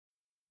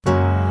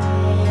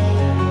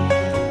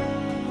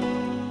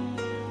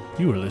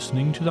You are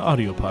listening to the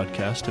audio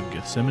podcast of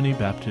Gethsemane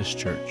Baptist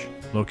Church,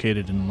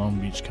 located in Long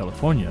Beach,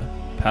 California,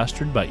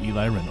 pastored by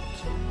Eli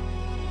Reynolds.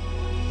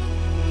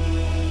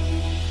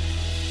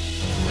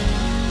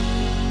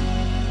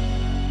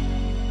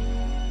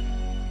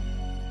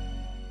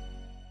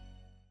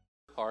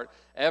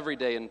 Every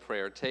day in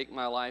prayer, take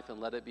my life and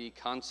let it be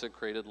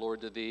consecrated, Lord,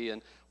 to Thee,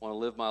 and want to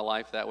live my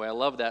life that way. I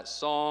love that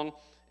song,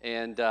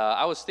 and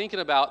I was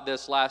thinking about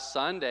this last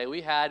Sunday. We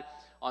had,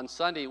 on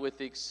Sunday, with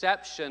the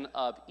exception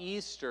of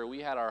Easter, we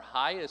had our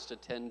highest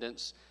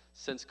attendance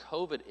since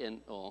COVID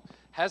ended. Well,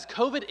 has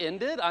COVID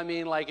ended? I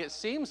mean, it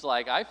seems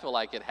like, I feel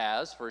like it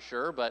has, for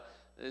sure, but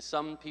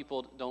some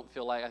people don't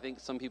feel like, I think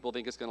some people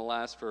think it's going to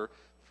last for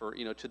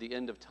to the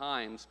end of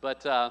times,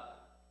 but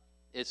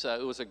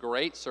it was a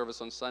great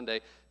service on Sunday.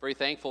 Very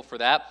thankful for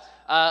that.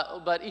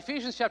 But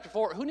Ephesians chapter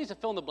 4, who needs to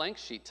fill in the blank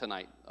sheet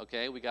tonight?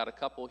 Okay, we got a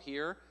couple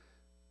here.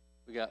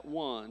 We got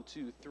 1,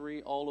 2,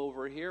 3 all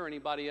over here.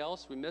 Anybody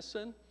else we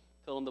missing?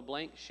 Fill in the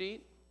blank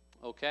sheet.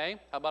 Okay,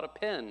 how about a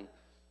pen?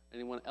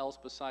 Anyone else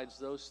besides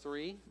those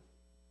three?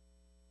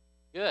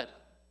 Good.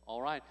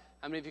 All right.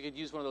 How many of you could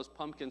use one of those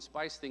pumpkin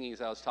spice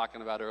thingies I was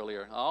talking about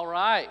earlier? All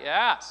right,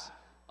 yes.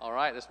 All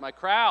right, that's my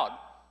crowd.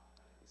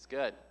 It's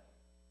good.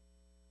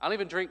 I don't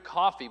even drink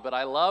coffee, but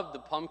I love the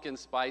pumpkin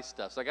spice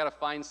stuff, so I got to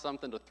find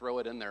something to throw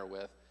it in there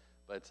with.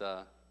 But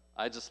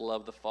I just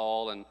love the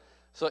fall, and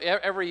so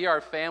every year our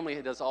family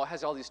has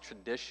all these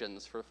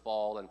traditions for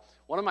fall, and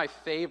one of my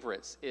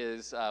favorites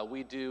is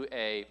we do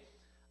a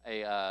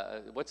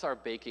what's our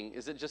baking?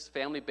 Is it just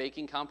family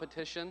baking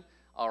competition?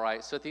 All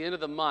right, so at the end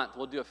of the month,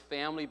 we'll do a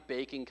family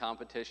baking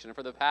competition, and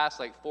for the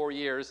past 4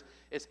 years,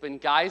 it's been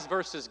guys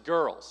versus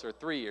girls, or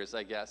 3 years,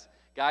 I guess.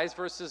 Guys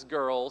versus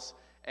girls.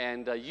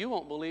 And you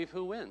won't believe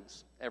who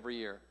wins every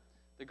year.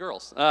 The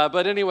girls.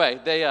 But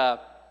anyway,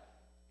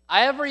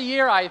 every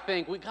year I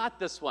think, we got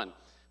this one.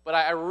 But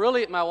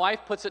my wife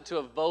puts it to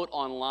a vote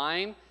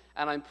online,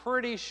 and I'm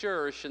pretty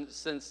sure,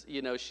 since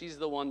she's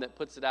the one that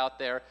puts it out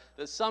there,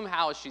 that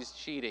somehow she's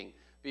cheating.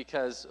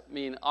 Because,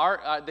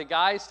 the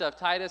guy stuff,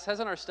 Titus,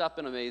 hasn't our stuff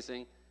been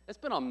amazing? It's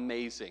been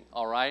amazing,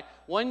 all right?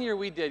 One year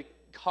we did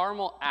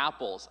caramel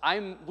apples.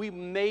 We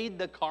made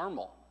the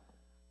caramel.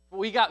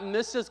 We got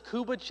Mrs.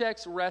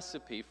 Kubitschek's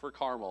recipe for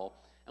caramel,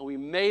 and we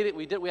made it.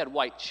 We had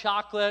white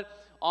chocolate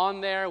on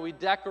there. We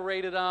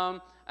decorated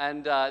them,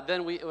 and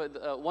then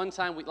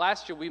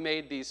last year we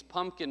made these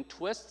pumpkin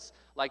twists,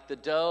 like the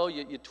dough.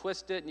 You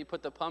twist it, and you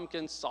put the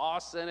pumpkin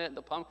sauce in it.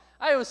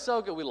 It was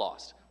so good. We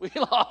lost. We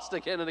lost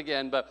again and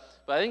again, but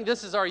I think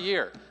this is our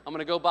year. I'm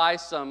going to go buy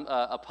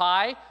a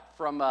pie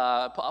from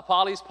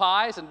Polly's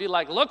Pies and be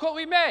like, look what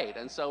we made.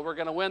 And so we're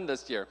going to win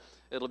this year.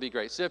 It'll be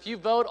great. So if you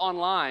vote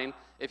online,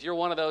 if you're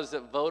one of those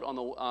that vote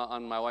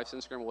on my wife's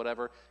Instagram or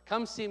whatever,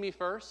 come see me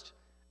first,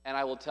 and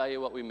I will tell you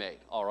what we made,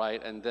 all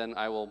right? And then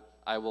I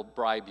will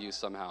bribe you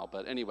somehow.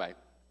 But anyway,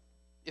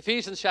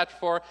 Ephesians chapter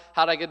 4,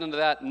 how did I get into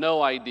that?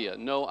 No idea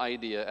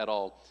at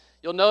all.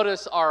 You'll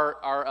notice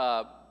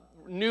our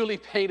newly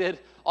painted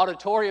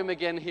auditorium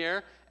again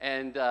here,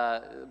 and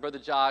Brother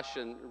Josh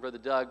and Brother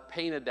Doug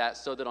painted that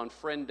so that on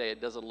Friend Day it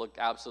doesn't look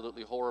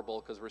absolutely horrible,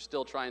 because we're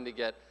still trying to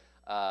get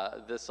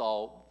this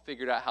all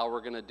figured out, how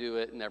we're going to do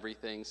it and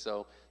everything.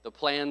 So the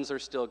plans are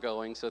still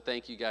going, so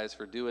thank you guys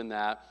for doing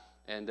that.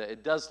 And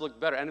it does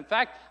look better. And in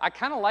fact, I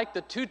kind of like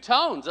the two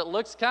tones. It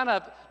looks kind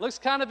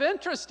of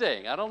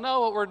interesting. I don't know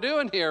what we're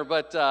doing here,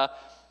 but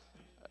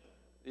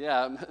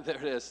yeah, there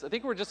it is. I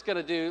think we're just going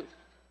to do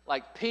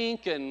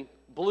pink and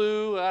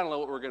blue. I don't know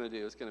what we're going to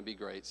do. It's going to be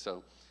great.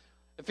 So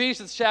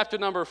Ephesians chapter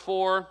number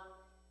 4.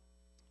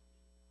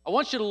 I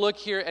want you to look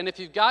here, and if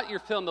you've got your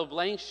fill in the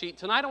blank sheet,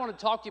 tonight I want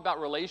to talk to you about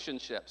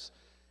relationships.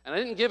 And I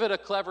didn't give it a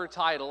clever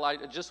title. I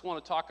just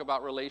want to talk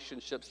about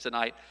relationships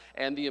tonight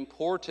and the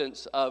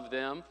importance of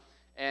them,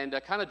 and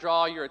kind of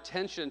draw your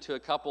attention to a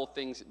couple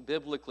things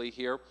biblically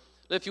here.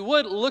 If you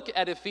would, look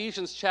at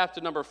Ephesians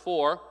chapter number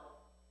 4,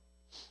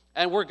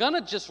 and we're going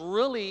to just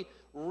really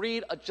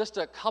read just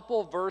a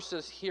couple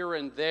verses here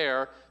and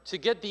there to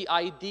get the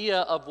idea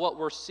of what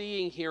we're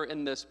seeing here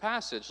in this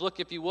passage. Look,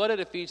 if you would, at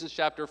Ephesians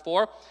chapter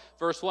 4,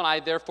 verse 1, I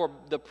therefore,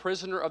 the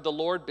prisoner of the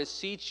Lord,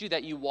 beseech you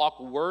that you walk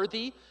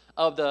worthy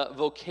of the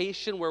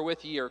vocation wherewith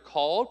ye are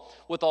called,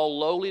 with all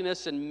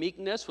lowliness and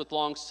meekness, with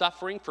long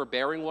suffering,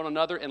 forbearing one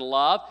another in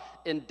love,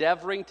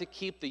 endeavoring to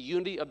keep the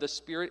unity of the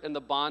Spirit in the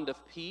bond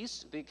of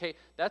peace. Okay,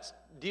 that's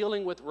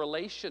dealing with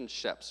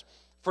relationships.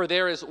 For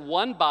there is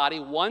one body,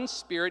 one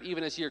Spirit,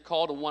 even as ye are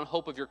called, and one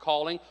hope of your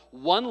calling,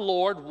 one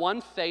Lord, one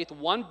faith,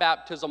 one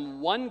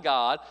baptism, one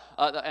God,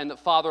 and the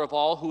Father of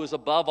all, who is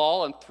above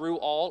all and through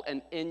all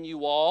and in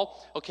you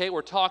all. Okay,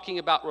 we're talking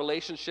about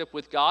relationship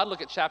with God.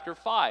 Look at chapter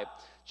 5.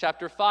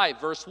 Chapter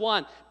 5, verse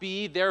 1,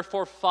 be ye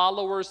therefore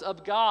followers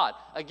of God.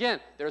 Again,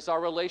 there's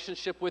our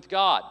relationship with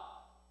God.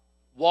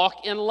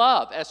 Walk in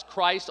love, as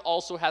Christ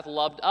also hath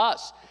loved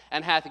us,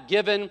 and hath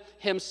given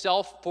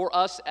himself for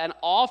us an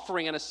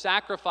offering and a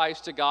sacrifice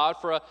to God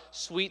for a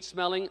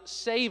sweet-smelling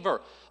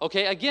savor.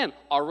 Okay, again,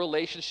 our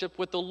relationship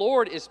with the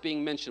Lord is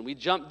being mentioned. We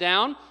jump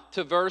down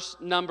to verse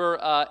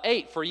number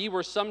 8. For ye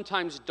were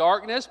sometimes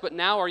darkness, but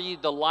now are ye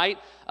the light.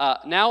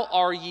 Now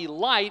are ye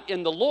light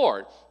in the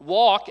Lord.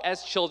 Walk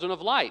as children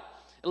of light.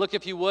 And look,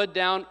 if you would,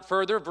 down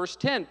further, verse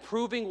 10,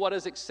 proving what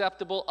is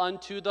acceptable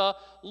unto the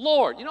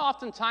Lord. You know,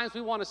 oftentimes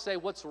we want to say,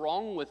 what's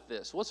wrong with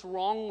this? What's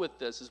wrong with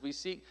this as we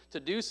seek to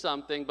do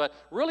something? But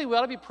really, we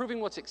ought to be proving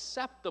what's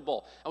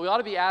acceptable. And we ought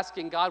to be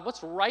asking God,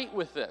 what's right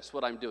with this,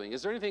 what I'm doing?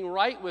 Is there anything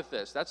right with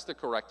this? That's the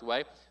correct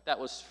way. That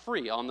was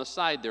free on the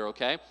side there,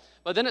 okay?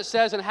 But then it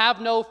says, and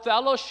have no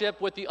fellowship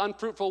with the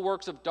unfruitful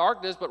works of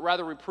darkness, but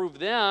rather reprove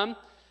them.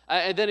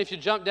 And then if you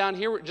jump down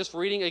here, we're just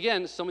reading,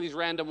 again, some of these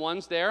random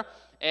ones there.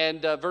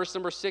 And verse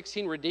number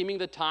 16, redeeming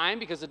the time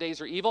because the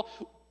days are evil.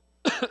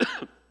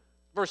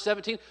 Verse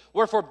 17,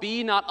 wherefore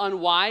be not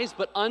unwise,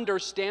 but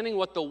understanding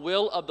what the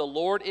will of the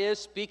Lord is,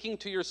 speaking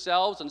to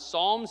yourselves in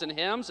psalms and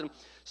hymns and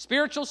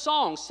spiritual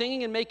songs,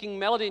 singing and making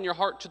melody in your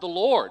heart to the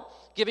Lord,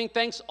 giving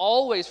thanks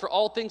always for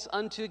all things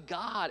unto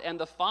God and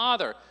the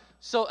Father.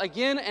 So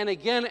again and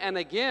again and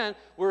again,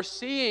 we're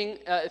seeing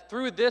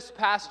through this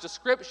passage of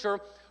Scripture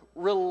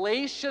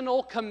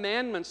relational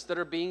commandments that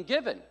are being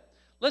given.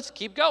 Let's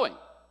keep going.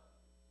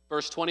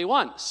 Verse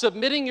 21,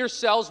 submitting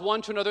yourselves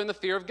one to another in the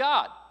fear of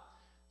God.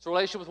 It's a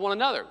relationship with one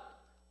another.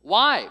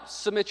 Wives,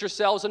 submit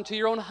yourselves unto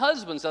your own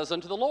husbands as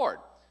unto the Lord.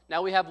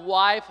 Now we have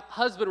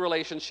wife-husband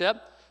relationship.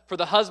 For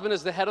the husband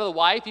is the head of the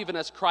wife, even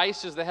as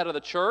Christ is the head of the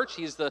church.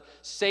 He's the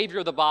Savior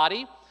of the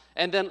body.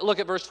 And then look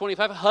at verse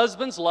 25.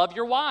 Husbands, love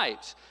your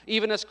wives,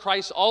 even as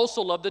Christ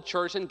also loved the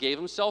church and gave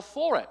himself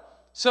for it.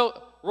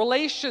 So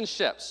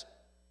relationships.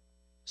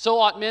 So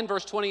ought men,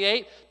 verse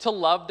 28, to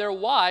love their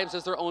wives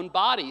as their own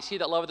bodies. He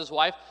that loveth his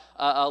wife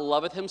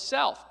loveth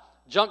himself.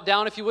 Jump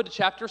down, if you would, to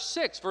chapter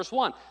 6, verse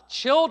 1.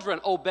 Children,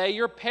 obey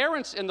your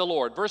parents in the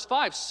Lord. Verse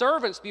 5,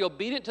 servants, be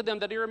obedient to them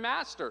that are your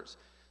masters.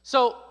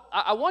 So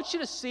I want you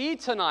to see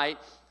tonight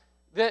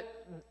that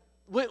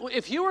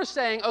if you were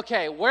saying,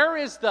 okay, where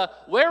is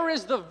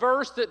the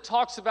verse that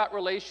talks about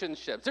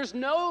relationships? There's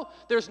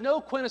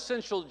no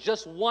quintessential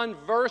just one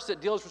verse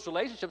that deals with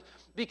relationships,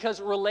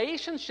 because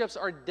relationships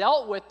are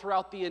dealt with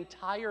throughout the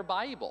entire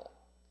Bible.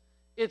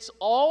 It's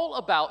all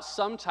about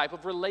some type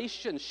of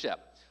relationship.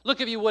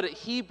 Look, if you would, at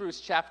Hebrews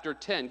chapter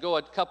 10. Go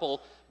a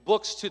couple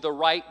books to the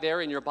right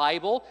there in your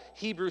Bible.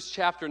 Hebrews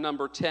chapter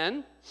number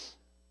 10.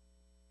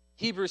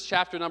 Hebrews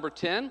chapter number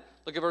 10.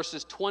 Look at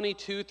verses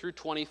 22 through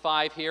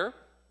 25 here.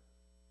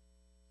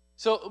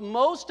 So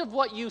most of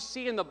what you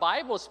see in the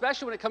Bible,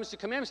 especially when it comes to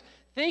commandments,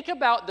 think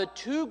about the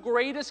two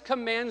greatest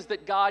commands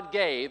that God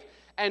gave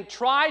and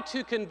try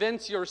to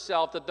convince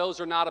yourself that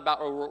those are not about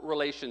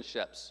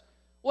relationships.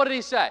 What did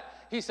he say?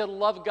 He said,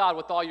 love God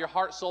with all your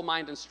heart, soul,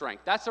 mind, and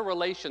strength. That's a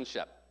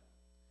relationship.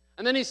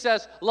 And then he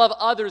says, love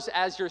others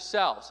as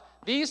yourselves.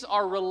 These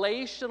are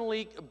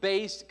relationally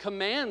based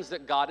commands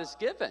that God has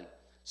given.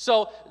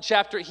 So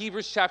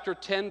Hebrews chapter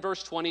 10,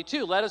 verse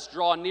 22, let us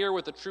draw near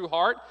with a true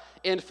heart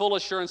in full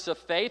assurance of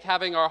faith,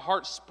 having our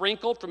hearts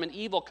sprinkled from an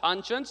evil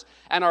conscience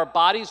and our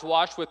bodies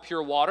washed with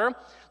pure water.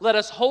 Let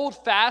us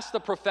hold fast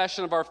the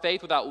profession of our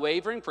faith without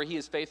wavering, for he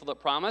is faithful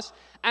that promised.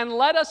 And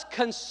let us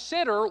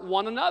consider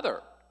one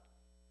another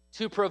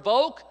to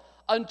provoke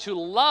unto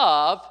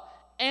love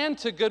and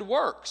to good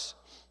works,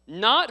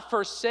 not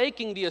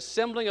forsaking the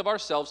assembling of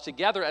ourselves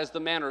together as the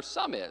manner of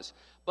some is,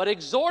 but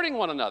exhorting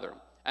one another,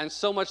 and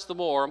so much the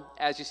more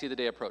as you see the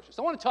day approaches.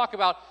 I want to talk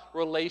about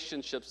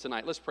relationships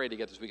tonight. Let's pray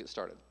together as we get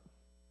started.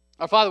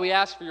 Our Father, we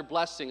ask for your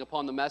blessing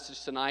upon the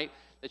message tonight,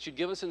 that you'd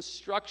give us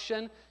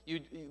instruction,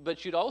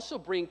 but you'd also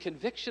bring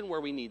conviction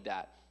where we need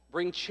that.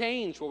 Bring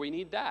change where we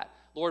need that.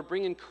 Lord,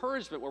 bring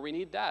encouragement where we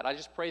need that. I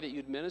just pray that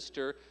you'd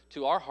minister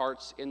to our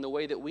hearts in the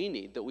way that we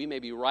need, that we may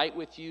be right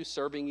with you,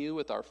 serving you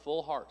with our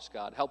full hearts,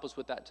 God. Help us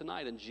with that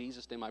tonight. In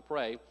Jesus' name I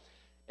pray.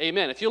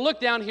 Amen. If you look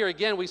down here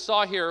again, we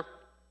saw here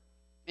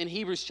in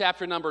Hebrews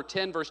chapter number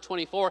 10, verse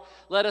 24,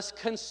 let us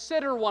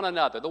consider one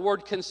another. The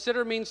word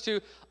consider means to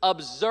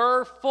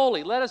observe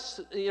fully. Let us,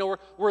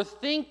 we're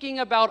thinking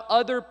about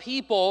other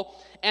people,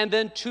 and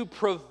then to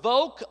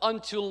provoke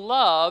unto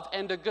love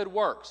and to good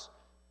works.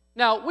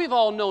 Now, we've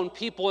all known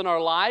people in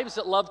our lives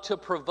that love to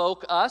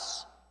provoke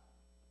us,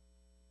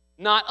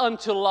 not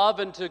unto love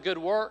and to good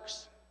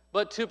works,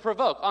 but to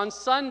provoke. On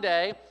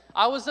Sunday,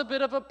 I was a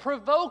bit of a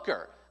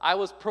provoker. I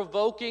was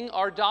provoking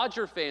our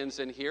Dodger fans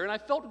in here, and I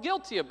felt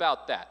guilty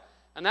about that.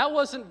 And that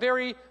wasn't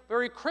very,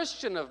 very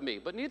Christian of me,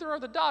 but neither are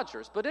the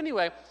Dodgers. But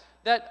anyway,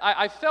 that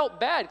I felt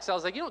bad because I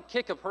was like, you don't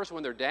kick a person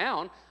when they're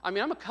down. I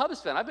mean, I'm a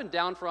Cubs fan. I've been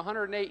down for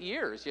 108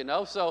 years,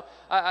 so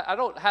I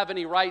don't have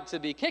any right to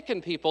be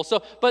kicking people.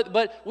 So,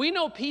 but we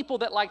know people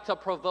that like to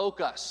provoke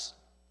us.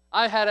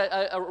 I had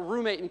a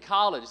roommate in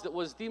college that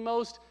was the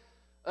most...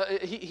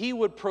 he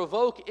would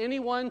provoke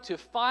anyone to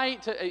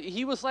fight.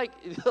 He was like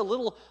a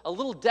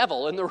little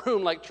devil in the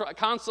room, like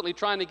constantly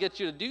trying to get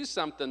you to do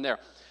something there.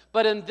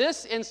 But in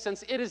this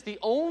instance, it is the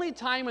only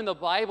time in the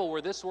Bible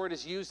where this word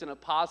is used in a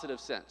positive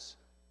sense.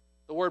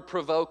 The word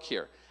provoke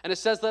here. And it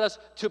says, let us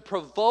to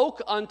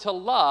provoke unto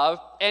love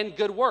and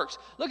good works.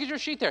 Look at your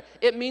sheet there.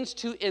 It means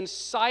to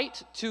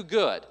incite to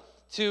good.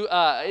 To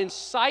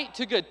incite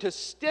to good, to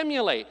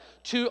stimulate,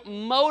 to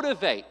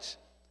motivate.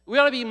 We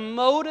ought to be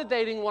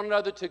motivating one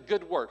another to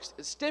good works,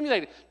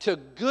 stimulating to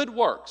good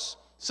works.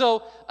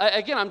 So,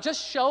 again, I'm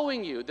just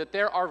showing you that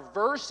there are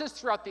verses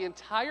throughout the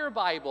entire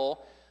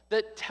Bible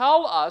that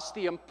tell us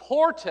the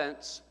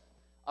importance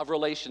of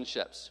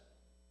relationships.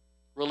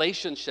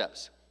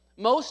 Relationships.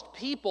 Most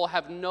people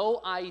have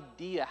no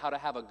idea how to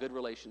have a good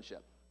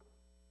relationship.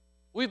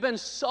 We've been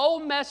so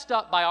messed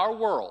up by our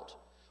world.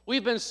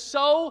 We've been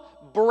so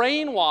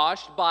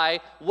brainwashed by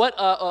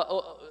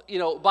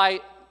by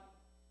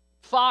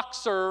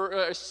Fox or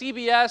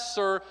CBS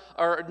or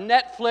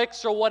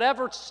Netflix or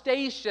whatever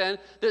station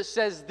that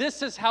says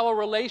this is how a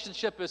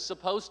relationship is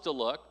supposed to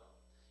look.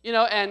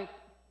 And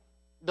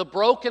the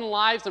broken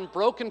lives and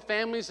broken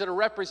families that are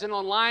represented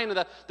online,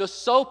 and the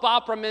soap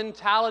opera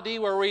mentality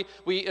where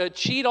we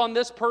cheat on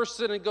this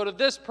person and go to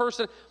this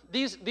person.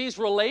 These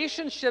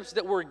relationships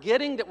that we're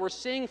getting, that we're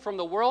seeing from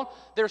the world,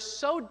 they're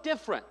so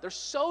different. They're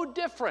so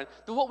different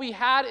than what we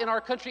had in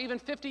our country even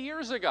 50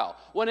 years ago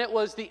when it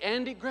was the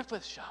Andy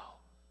Griffith Show.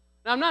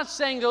 Now, I'm not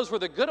saying those were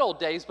the good old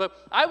days, but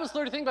I was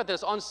literally thinking about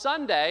this. On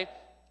Sunday,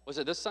 was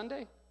it this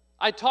Sunday?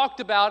 I talked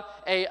about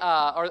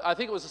or I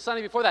think it was the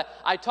Sunday before that,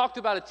 I talked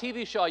about a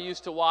TV show I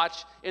used to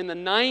watch in the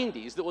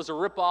 90s that was a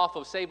ripoff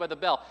of Saved by the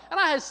Bell. And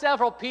I had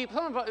several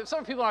people,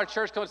 some people in our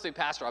church come and say,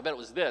 Pastor, I bet it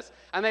was this.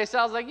 And they said,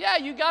 I was like, yeah,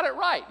 you got it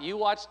right. You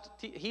watched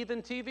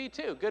Heathen TV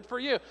too. Good for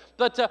you.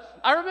 But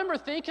I remember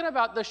thinking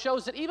about the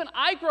shows that even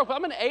I grew up,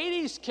 I'm an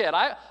 80s kid.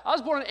 I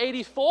was born in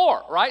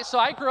 84, right? So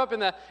I grew up in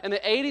the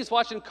 80s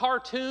watching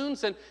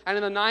cartoons and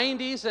in the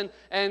 90s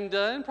and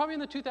probably in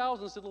the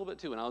 2000s a little bit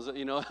too when I was,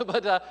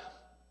 but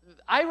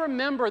I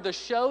remember the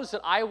shows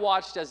that I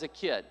watched as a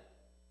kid.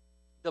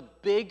 The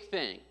big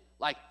thing,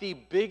 like the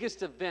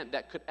biggest event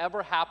that could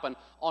ever happen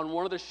on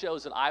one of the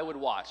shows that I would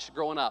watch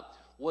growing up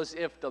was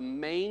if the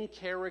main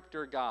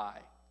character guy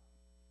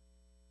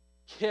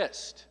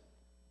kissed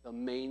the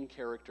main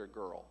character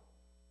girl.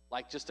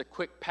 Like just a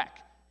quick peck.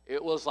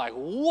 It was like,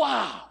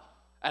 wow!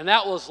 And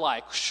that was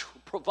like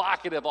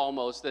provocative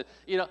almost.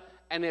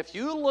 And if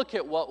you look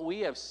at what we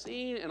have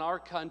seen in our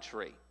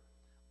country,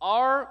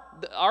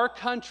 our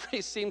country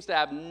seems to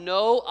have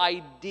no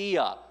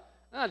idea,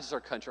 not just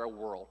our country, our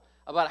world,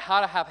 about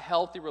how to have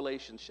healthy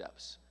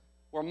relationships.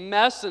 We're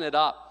messing it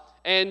up.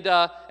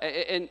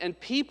 And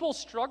people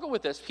struggle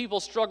with this.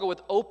 People struggle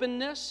with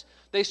openness.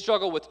 They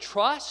struggle with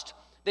trust.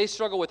 They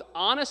struggle with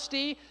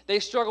honesty. They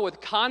struggle with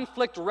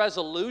conflict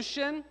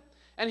resolution.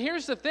 And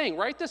here's the thing.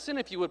 Write this in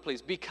if you would,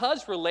 please.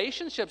 Because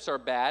relationships are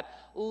bad,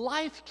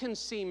 life can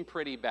seem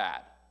pretty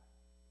bad.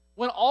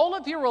 When all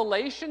of your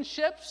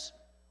relationships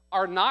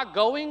are not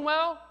going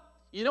well,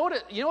 you know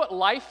what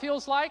life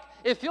feels like?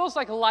 It feels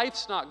like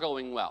life's not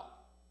going well.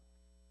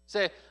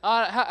 Say,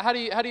 how do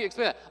you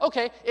explain that?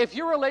 Okay, if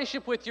your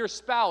relationship with your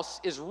spouse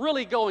is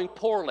really going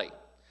poorly,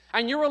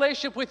 and your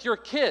relationship with your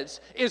kids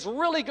is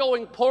really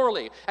going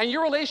poorly, and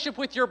your relationship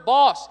with your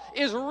boss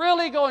is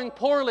really going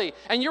poorly,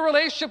 and your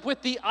relationship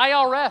with the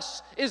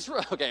IRS is,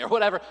 okay, or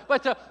whatever,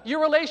 but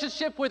your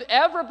relationship with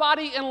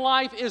everybody in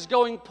life is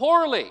going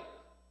poorly.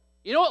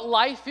 You know what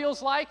life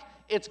feels like?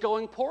 It's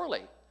going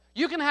poorly.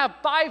 You can have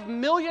 $5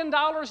 million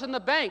in the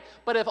bank,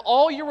 but if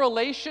all your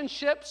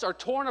relationships are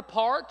torn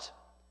apart,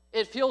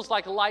 it feels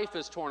like life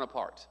is torn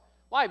apart.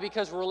 Why?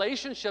 Because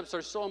relationships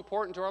are so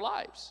important to our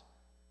lives.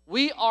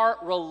 We are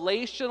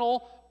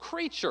relational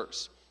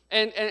creatures.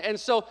 And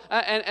so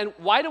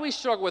why do we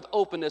struggle with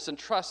openness and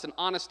trust and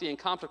honesty and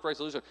conflict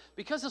resolution?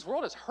 Because this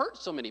world has hurt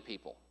so many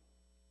people.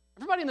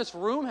 Everybody in this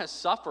room has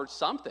suffered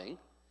something.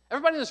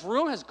 Everybody in this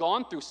room has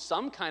gone through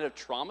some kind of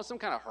trauma, some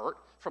kind of hurt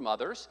from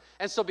others.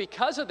 And so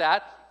because of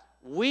that,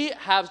 we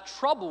have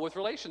trouble with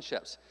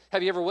relationships.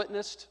 Have you ever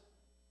witnessed?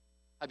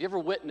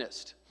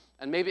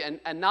 And maybe,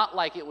 and not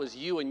like it was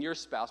you and your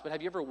spouse, but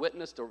have you ever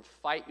witnessed a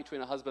fight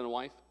between a husband and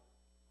wife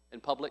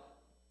in public?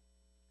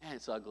 Man,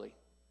 it's ugly.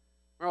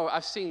 Remember,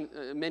 I've seen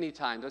many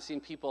times, I've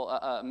seen people,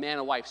 a man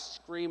and wife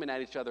screaming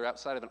at each other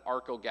outside of an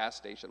Arco gas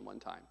station one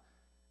time.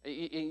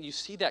 You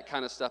see that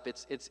kind of stuff.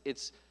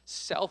 It's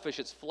selfish,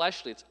 it's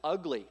fleshly, it's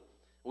ugly.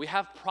 We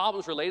have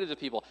problems related to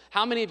people.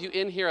 How many of you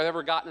in here have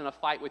ever gotten in a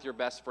fight with your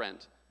best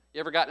friend? You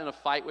ever gotten in a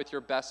fight with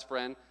your best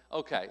friend?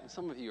 Okay,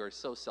 some of you are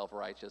so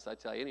self-righteous, I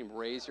tell you. You didn't even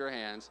raise your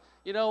hands.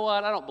 You know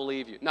what? I don't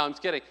believe you. No, I'm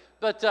just kidding.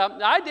 But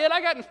I did.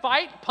 I got in a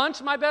fight,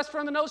 punched my best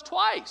friend in the nose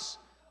twice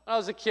when I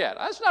was a kid.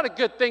 That's not a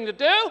good thing to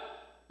do,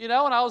 when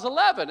I was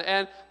 11.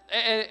 And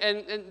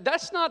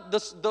that's not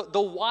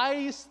the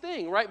wise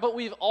thing, right? But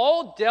we've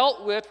all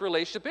dealt with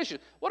relationship issues.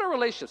 What are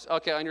relationships?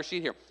 Okay, on your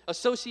sheet here.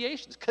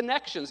 Associations,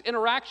 connections,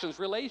 interactions,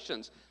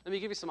 relations. Let me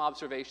give you some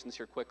observations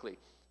here quickly.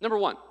 Number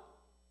one,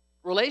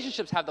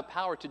 relationships have the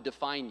power to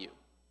define you.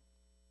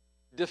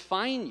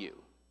 Define you.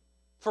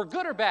 For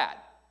good or bad.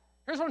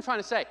 Here's what I'm trying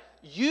to say.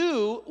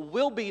 you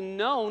will be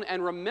known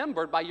and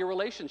remembered by your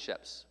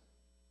relationships.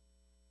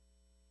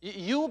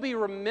 You will be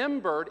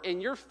remembered in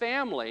your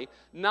family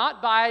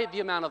not by the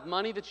amount of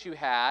money that you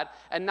had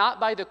and not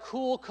by the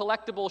cool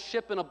collectible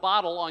ship in a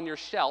bottle on your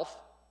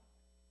shelf.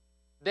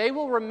 They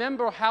will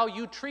remember how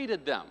you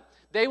treated them.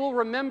 They will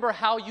remember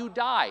how you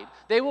died.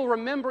 They will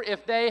remember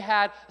if they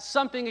had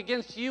something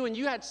against you and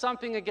you had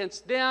something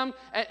against them.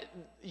 And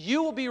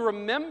you will be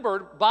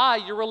remembered by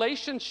your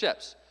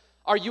relationships.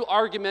 Are you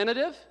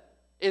argumentative?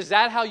 Is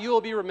that how you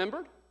will be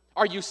remembered?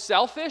 Are you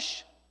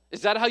selfish?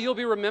 Is that how you'll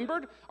be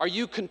remembered? Are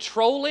you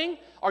controlling?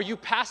 Are you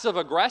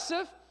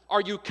passive-aggressive?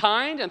 Are you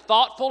kind and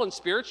thoughtful and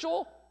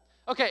spiritual?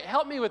 Okay,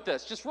 help me with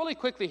this, just really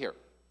quickly here.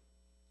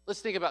 Let's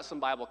think about some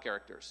Bible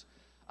characters.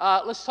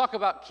 Let's talk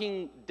about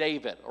King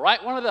David, all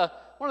right? One of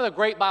the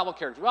great Bible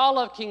characters. We all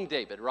love King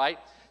David, right?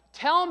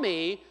 Tell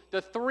me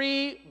the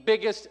 3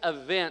 biggest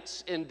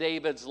events in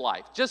David's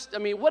life.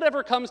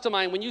 Whatever comes to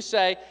mind when you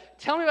say,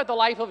 tell me about the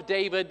life of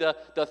David,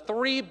 the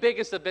 3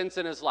 biggest events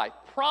in his life.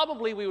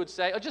 Probably we would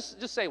say,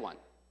 just say one.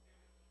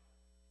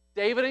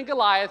 David and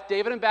Goliath,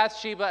 David and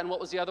Bathsheba, and what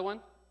was the other one?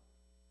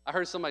 I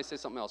heard somebody say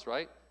something else,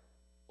 right?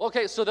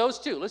 Okay, so those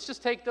 2. Let's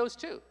just take those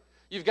 2.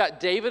 You've got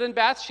David and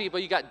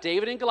Bathsheba, you got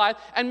David and Goliath,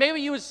 and maybe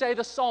you would say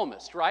the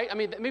psalmist, right?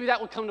 Maybe that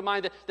would come to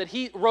mind that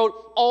he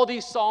wrote all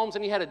these psalms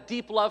and he had a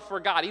deep love for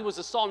God. He was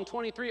a Psalm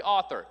 23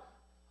 author.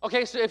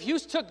 Okay, so if you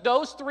took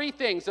those 3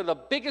 things that are the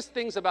biggest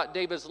things about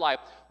David's life,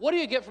 what do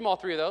you get from all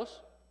 3 of those?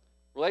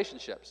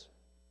 Relationships.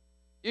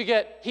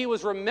 He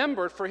was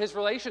remembered for his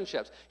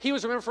relationships. He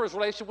was remembered for his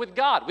relationship with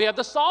God. We have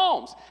the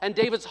Psalms and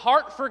David's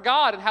heart for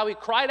God and how he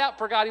cried out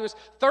for God. He was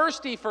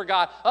thirsty for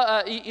God.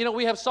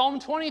 We have Psalm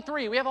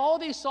 23. We have all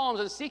these Psalms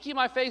and seeking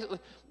my face.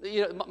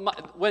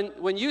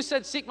 When you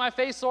said, seek my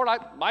face, Lord,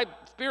 my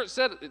spirit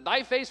said,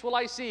 thy face will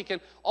I seek.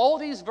 And all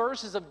these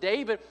verses of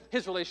David,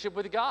 his relationship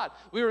with God.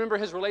 We remember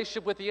his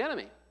relationship with the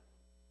enemy.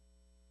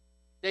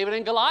 David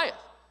and Goliath.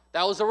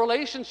 That was a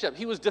relationship.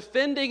 He was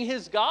defending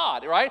his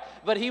God, right?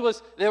 But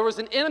there was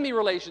an enemy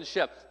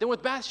relationship. Then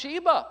with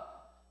Bathsheba,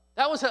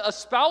 that was a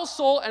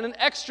spousal and an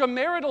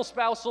extramarital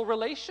spousal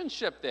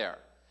relationship there.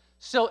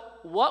 So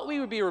what we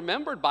would be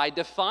remembered by,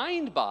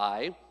 defined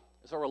by,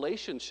 is our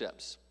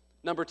relationships.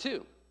 Number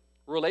 2,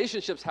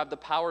 relationships have the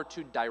power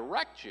to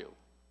direct you.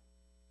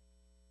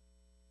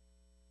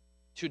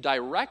 To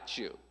direct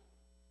you.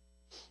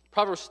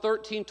 Proverbs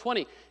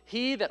 13:20,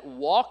 he that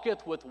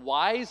walketh with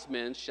wise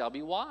men shall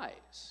be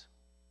wise.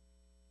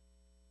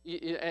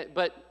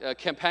 But a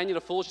companion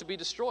of fools shall be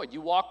destroyed.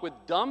 You walk with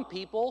dumb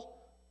people,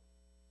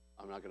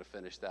 I'm not going to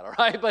finish that, all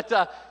right?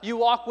 But you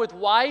walk with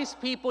wise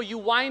people, you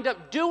wind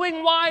up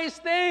doing wise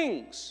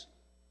things.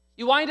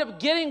 You wind up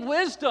getting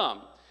wisdom.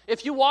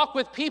 If you walk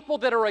with people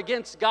that are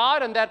against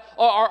God and that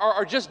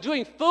are just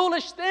doing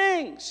foolish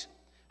things,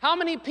 how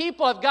many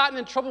people have gotten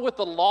in trouble with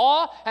the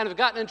law and have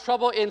gotten in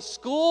trouble in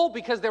school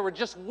because they were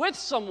just with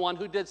someone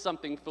who did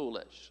something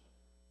foolish?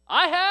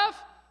 I have.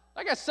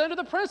 I got sent to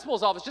the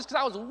principal's office just because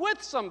I was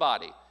with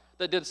somebody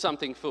that did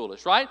something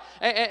foolish, right?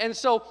 And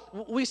so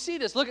we see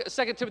this. Look at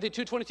 2 Timothy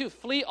 2:22.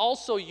 Flee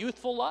also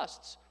youthful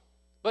lusts,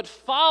 but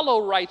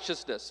follow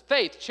righteousness,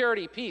 faith,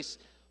 charity, peace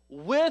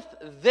with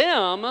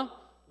them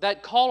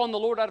that call on the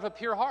Lord out of a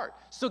pure heart.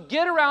 So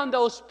get around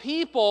those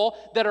people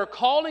that are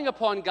calling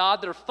upon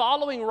God, that are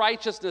following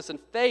righteousness and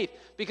faith.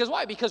 Because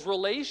why? Because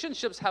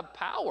relationships have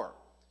power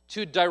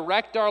to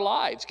direct our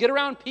lives. Get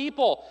around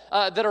people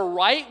that are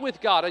right with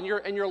God, and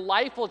your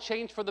life will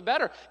change for the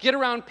better. Get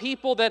around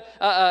people that,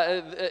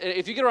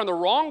 if you get around the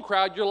wrong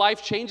crowd, your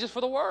life changes for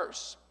the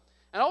worse.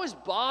 And it always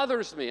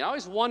bothers me. I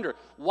always wonder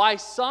why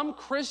some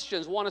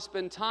Christians want to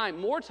spend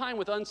more time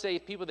with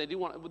unsaved people than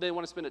they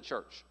want to spend at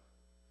church.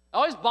 It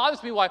always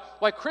bothers me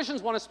why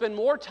Christians want to spend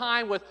more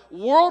time with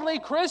worldly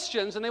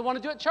Christians than they want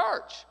to do at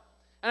church.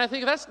 And I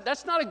think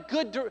that's not a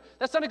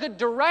good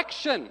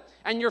direction.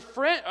 And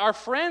our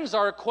friends,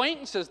 our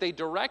acquaintances, they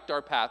direct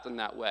our path in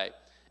that way.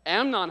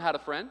 Amnon had a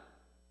friend.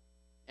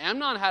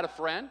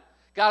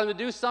 Got him to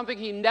do something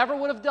he never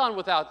would have done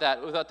without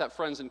that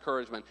friend's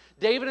encouragement.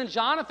 David and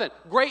Jonathan,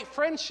 great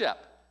friendship.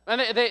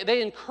 And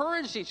they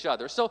encouraged each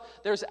other. So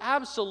there's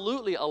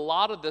absolutely a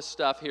lot of this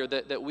stuff here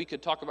that we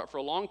could talk about for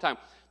a long time.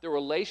 The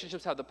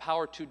relationships have the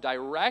power to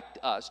direct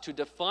us, to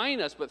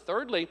define us. But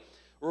thirdly,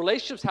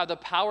 relationships have the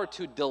power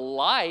to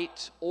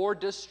delight or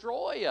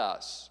destroy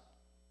us.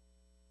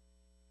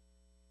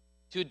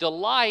 To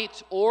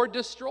delight or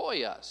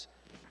destroy us.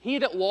 He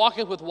that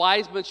walketh with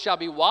wise men shall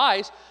be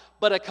wise,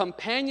 but a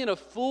companion of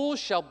fools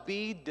shall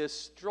be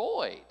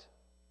destroyed.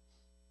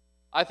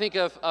 I think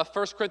of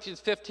 1 Corinthians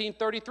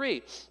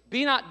 15:33.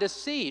 Be not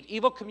deceived.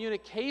 Evil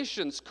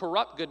communications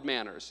corrupt good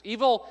manners.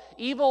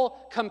 Evil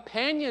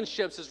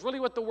companionships is really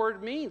what the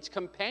word means.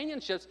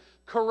 Companionships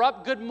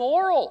corrupt good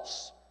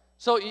morals.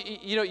 So,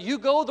 you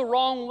go the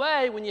wrong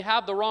way when you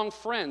have the wrong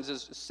friends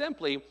is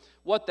simply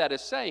what that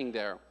is saying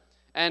there.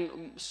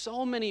 And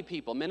so many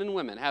people, men and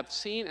women,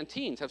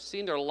 teens have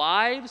seen their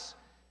lives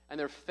and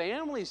their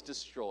families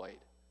destroyed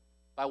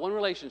by one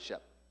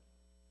relationship,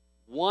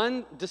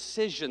 one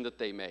decision that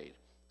they made.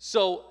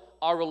 So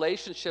our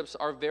relationships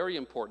are very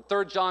important.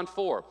 3 John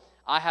 4,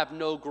 I have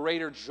no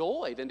greater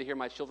joy than to hear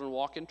my children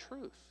walk in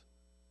truth.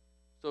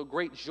 So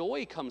great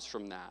joy comes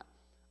from that.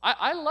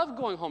 I love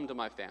going home to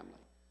my family.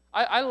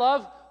 I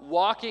love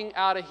walking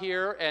out of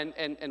here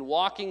and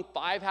walking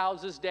 5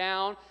 houses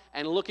down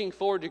and looking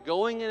forward to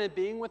going in and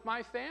being with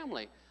my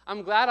family.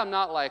 I'm glad I'm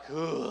not like,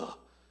 ugh,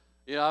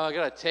 I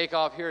got to take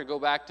off here and go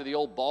back to the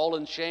old ball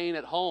and chain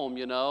at home,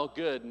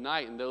 good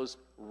night, and those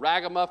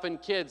ragamuffin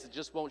kids that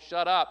just won't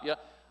shut up.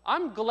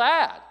 I'm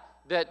glad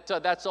that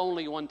that's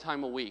only one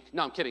time a week.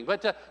 No, I'm kidding.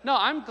 But no,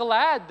 I'm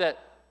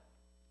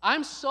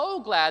so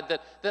glad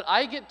that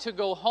I get to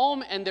go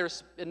home and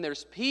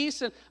there's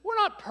peace, and we're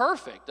not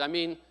perfect. I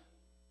mean,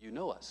 you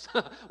know us.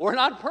 We're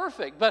not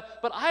perfect,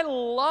 but I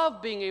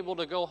love being able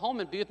to go home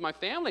and be with my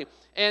family,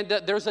 and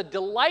there's a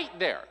delight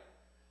there.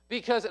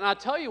 Because, and I'll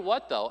tell you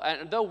what, though,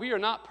 and though we are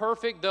not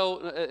perfect,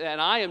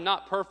 and I am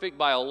not perfect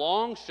by a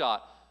long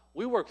shot,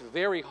 we work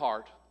very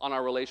hard on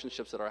our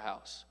relationships at our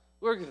house.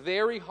 We work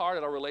very hard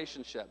at our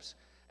relationships,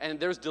 and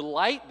there's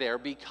delight there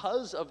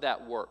because of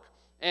that work.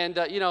 And,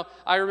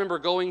 I remember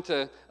going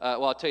to,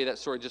 I'll tell you that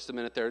story in just a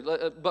minute there,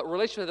 but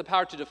relationships have the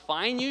power to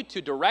define you,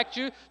 to direct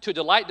you, to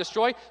delight,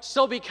 destroy.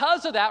 So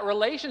because of that,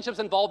 relationships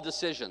involve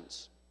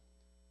decisions.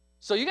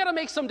 So you got to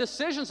make some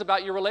decisions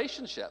about your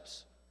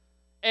relationships.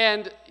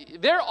 And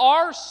there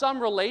are some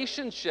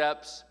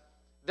relationships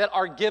that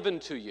are given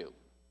to you.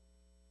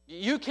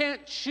 You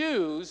can't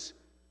choose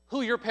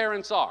who your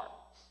parents are.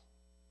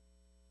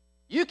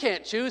 You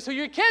can't choose who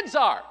your kids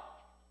are.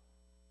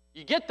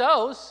 You get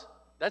those.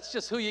 That's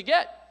just who you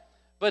get.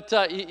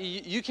 But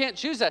you can't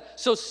choose that.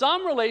 So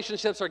some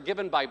relationships are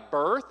given by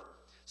birth.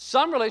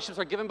 Some relationships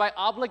are given by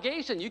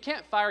obligation. You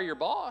can't fire your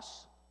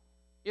boss.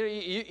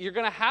 You're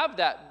going to have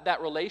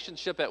that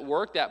relationship at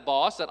work, that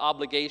boss, that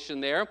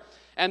obligation there.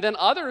 And then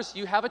others,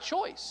 you have a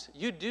choice.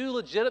 You do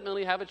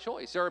legitimately have a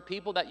choice. There are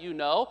people that you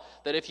know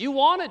that if you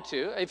wanted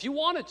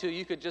to,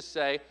 you could just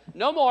say,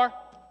 no more,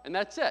 and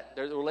that's it.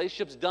 The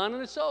relationship's done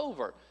and it's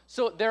over.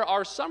 So there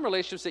are some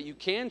relationships that you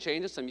can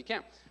change and some you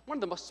can't. One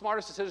of the most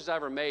smartest decisions I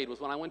ever made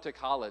was when I went to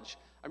college.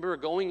 I remember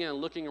going in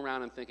and looking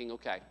around and thinking,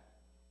 okay,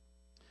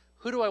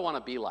 who do I want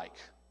to be like?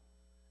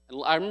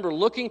 And I remember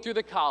looking through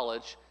the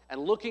college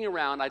and looking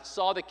around. I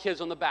saw the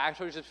kids on the back, I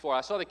told you this before,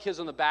 I saw the kids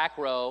on the back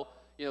row,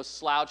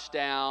 slouched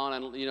down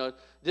and,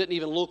 didn't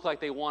even look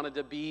like they wanted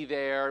to be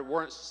there,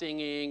 weren't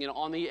singing,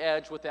 on the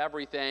edge with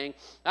everything.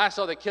 And I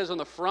saw the kids on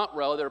the front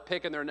row, they were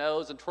picking their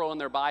nose and twirling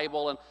their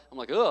Bible, and I'm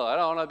like, oh, I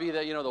don't want to be the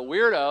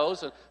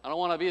weirdos, and I don't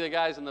want to be the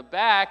guys in the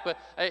back, but,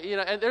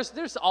 and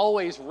there's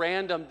always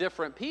random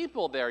different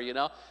people there,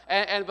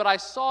 but I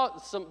saw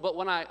but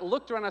when I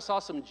looked around, I saw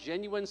some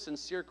genuine,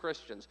 sincere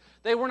Christians.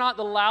 They were not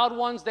the loud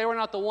ones, they were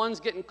not the ones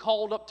getting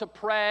called up to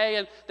pray,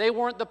 and they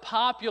weren't the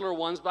popular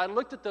ones, but I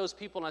looked at those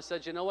people and I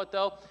said, you know what,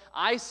 though?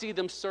 I see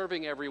them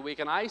serving every week,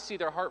 and I see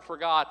their heart for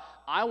God.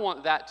 I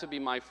want that to be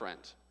my friend.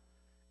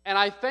 And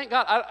I thank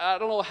God. I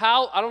don't know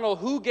how, I don't know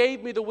who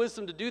gave me the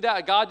wisdom to do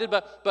that. God did,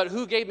 but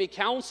who gave me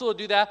counsel to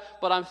do that.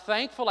 But I'm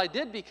thankful I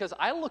did, because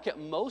I look at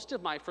most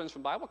of my friends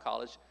from Bible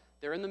college,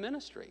 they're in the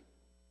ministry.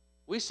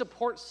 We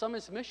support some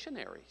as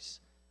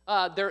missionaries.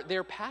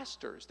 They're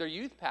pastors, they're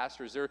youth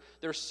pastors,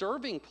 they're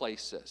serving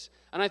places.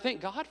 And I thank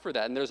God for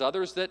that. And there's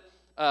others that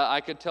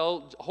I could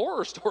tell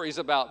horror stories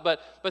about,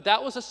 but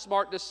that was a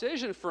smart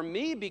decision for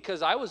me,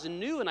 because I was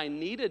new and I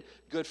needed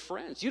good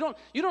friends. You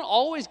don't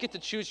always get to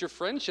choose your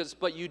friendships,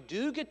 but you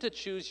do get to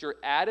choose your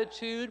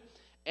attitude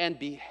and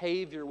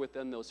behavior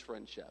within those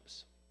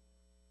friendships.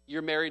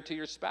 You're married to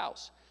your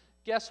spouse.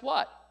 Guess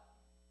what?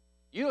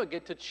 You don't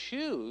get to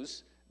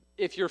choose,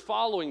 if you're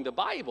following the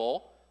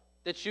Bible,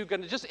 that you're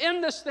going to just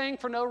end this thing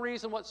for no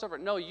reason whatsoever.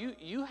 No,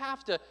 you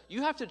have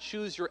to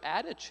choose your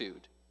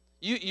attitude.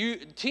 You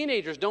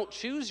teenagers don't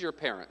choose your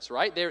parents,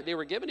 right? They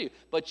were given to you,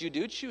 but you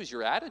do choose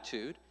your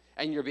attitude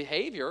and your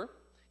behavior.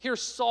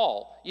 Here's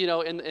Saul,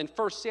 in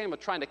 1 Samuel,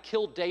 trying to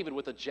kill David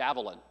with a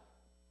javelin.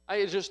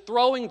 Just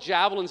throwing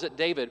javelins at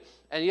David,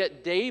 and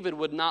yet David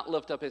would not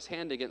lift up his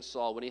hand against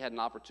Saul when he had an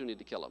opportunity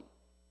to kill him.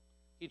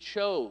 He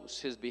chose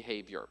his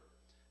behavior.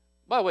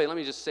 By the way, let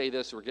me just say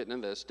this, we're getting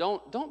into this.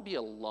 Don't be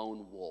a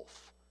lone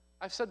wolf.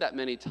 I've said that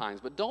many times,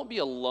 but don't be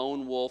a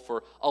lone wolf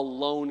or a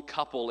lone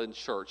couple in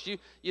church.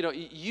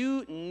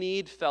 You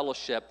need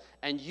fellowship,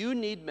 and you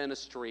need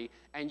ministry,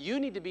 and you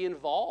need to be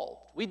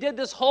involved. We did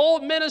this whole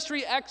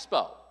ministry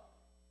expo.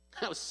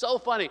 It was so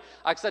funny,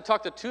 because I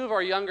talked to two of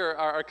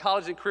our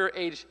college and career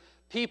age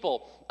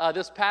people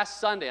this past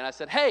Sunday, and I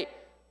said, hey,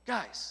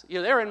 guys,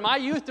 they're in my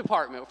youth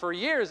department for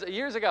years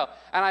ago,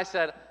 and I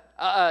said,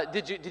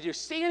 did you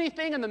see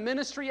anything in the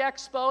ministry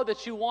expo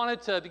that you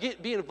wanted to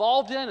be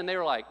involved in? And they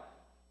were like,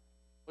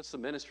 what's the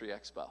ministry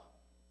expo?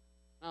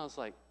 And I was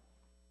like,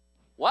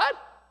 what?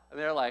 And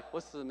they're like,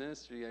 what's the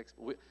ministry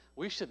expo?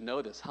 We should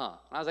know this, huh?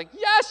 And I was like,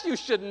 yes, you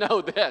should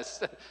know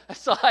this.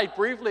 So I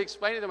briefly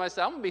explained to them, I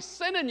said, I'm going to be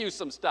sending you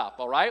some stuff,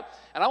 all right?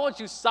 And I want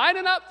you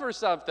signing up for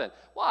something.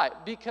 Why?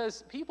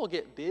 Because people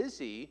get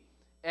busy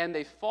and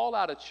they fall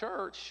out of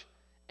church,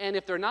 and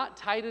if they're not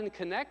tight and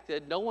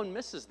connected, no one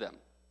misses them.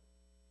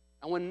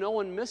 And when no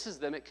one misses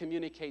them, it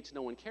communicates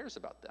no one cares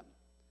about them.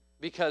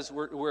 Because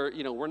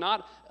we're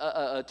not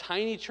a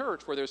tiny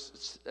church where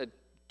there's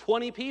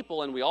 20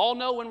 people and we all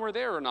know when we're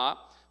there or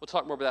not. We'll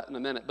talk more about that in a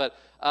minute. But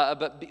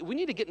we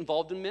need to get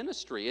involved in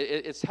ministry.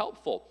 It's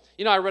helpful.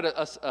 I read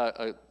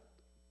a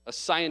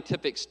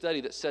scientific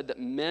study that said that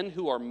men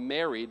who are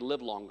married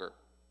live longer.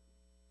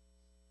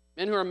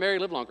 Men who are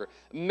married live longer.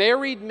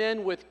 Married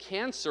men with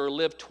cancer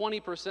live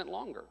 20%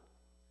 longer.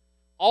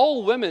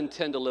 All women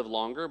tend to live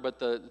longer, but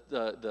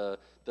the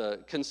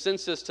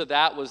consensus to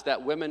that was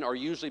that women are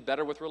usually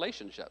better with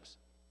relationships.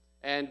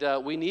 And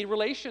we need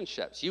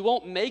relationships. You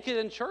won't make it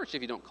in church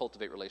if you don't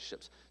cultivate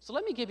relationships. So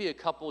let me give you a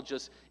couple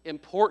just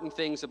important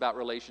things about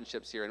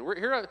relationships here.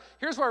 And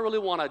here's where I really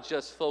want to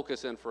just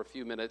focus in for a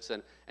few minutes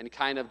and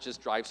kind of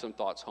just drive some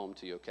thoughts home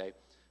to you, okay?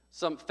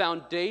 Some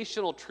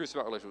foundational truths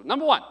about relationships.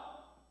 Number one,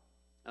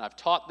 and I've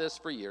taught this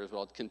for years, but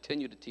I'll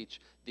continue to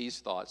teach these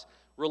thoughts.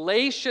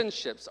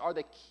 Relationships are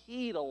the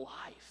key to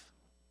life.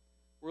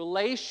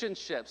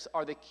 Relationships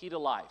are the key to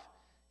life.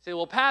 You say,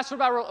 well, Pastor,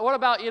 what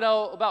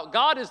about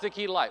God is the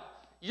key to life?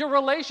 Your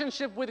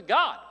relationship with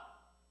God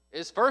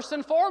is first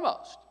and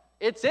foremost.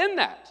 It's in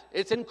that.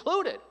 It's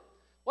included.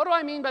 What do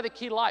I mean by the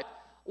key to life?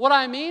 What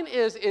I mean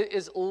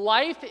is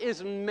life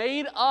is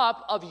made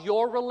up of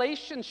your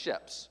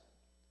relationships.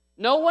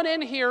 No one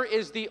in here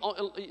is the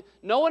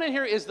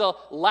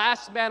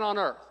last man on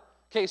earth.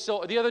 Okay,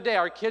 so the other day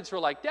our kids were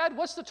like, Dad,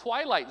 what's the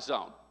Twilight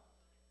Zone?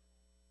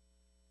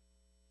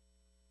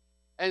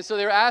 And so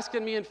they were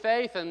asking me in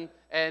faith, and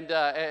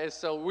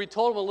so we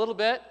told them a little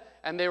bit,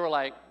 and they were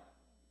like,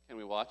 can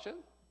we watch it?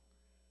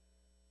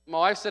 My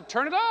wife said,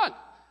 turn it on.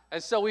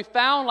 And so we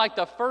found like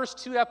the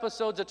first 2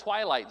 episodes of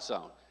Twilight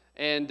Zone.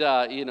 And,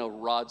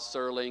 Rod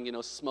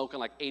Serling, smoking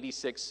like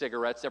 86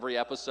 cigarettes every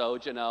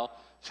episode,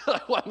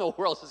 What in the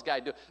world is this guy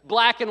doing?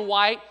 Black and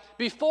white.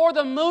 Before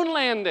the moon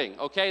landing,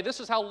 okay? This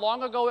is how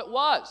long ago it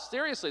was.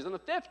 Seriously, it was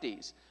in the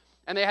 50s.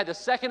 And they had the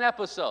second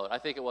episode, I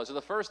think it was, or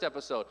the first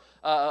episode.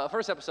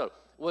 First episode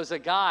was a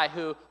guy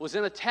who was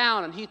in a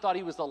town, and he thought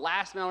he was the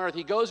last man on earth.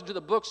 He goes into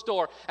the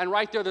bookstore, and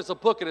right there's a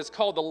book, and it's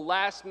called The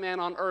Last Man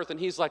on Earth. And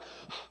he's like,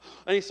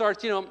 and he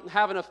starts,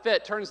 having a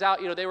fit. Turns out,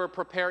 they were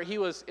preparing. He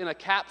was in a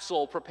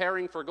capsule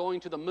preparing for going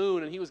to the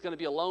moon, and he was going to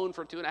be alone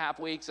for 2.5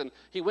 weeks, and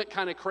he went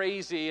kind of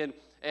crazy. And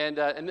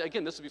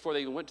again, this is before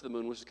they even went to the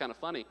moon, which is kind of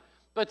funny.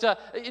 But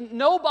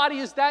nobody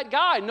is that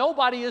guy.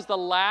 Nobody is the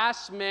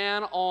last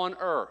man on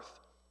earth.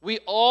 We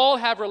all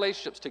have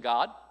relationships to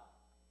God,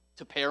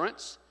 to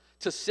parents,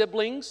 to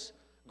siblings,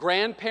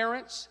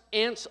 grandparents,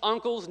 aunts,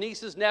 uncles,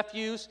 nieces,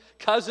 nephews,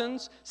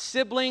 cousins,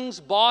 siblings,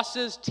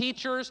 bosses,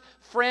 teachers,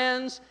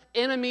 friends,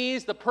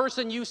 enemies, the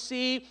person you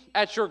see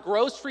at your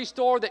grocery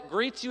store that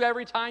greets you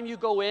every time you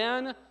go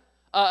in.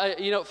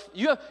 You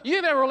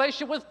even have a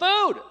relationship with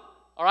food.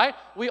 All right?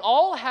 We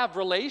all have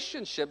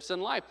relationships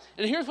in life.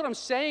 And here's what I'm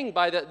saying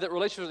by that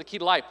relationships are the key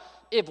to life.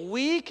 If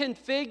we can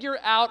figure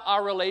out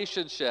our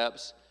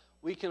relationships,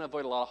 we can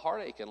avoid a lot of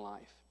heartache in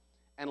life.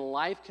 And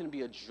life can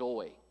be a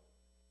joy.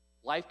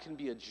 Life can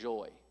be a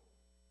joy.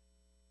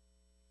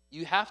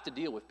 You have to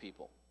deal with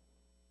people.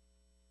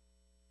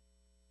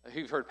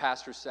 You've heard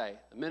pastors say,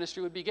 the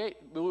ministry would be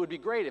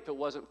great if it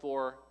wasn't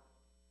for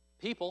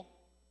people.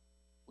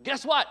 Well,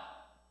 guess what?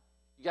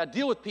 You got to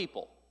deal with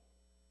people.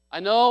 I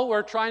know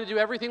we're trying to do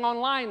everything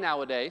online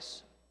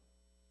nowadays,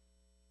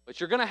 but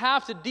you're going to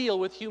have to deal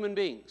with human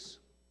beings.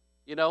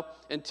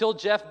 Until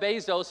Jeff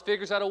Bezos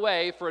figures out a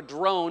way for a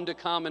drone to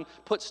come and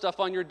put stuff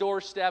on your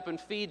doorstep and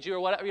feed you or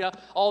whatever,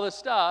 all this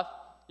stuff,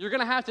 you're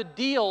going to have to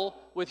deal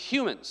with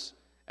humans.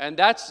 And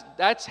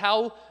that's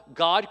how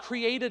God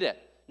created it.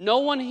 No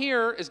one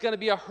here is going to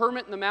be a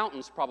hermit in the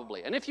mountains,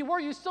 probably. And if you were,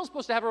 you're still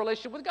supposed to have a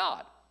relationship with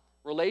God.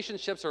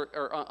 Relationships are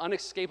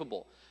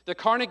unescapable. The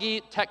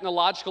Carnegie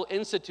Technological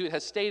Institute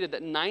has stated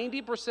that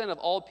 90% of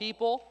all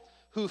people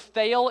who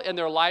fail in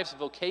their life's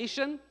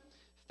vocation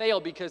fail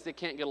because they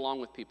can't get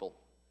along with people.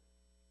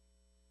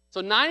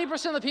 So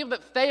 90% of the people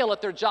that fail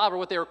at their job or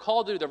what they were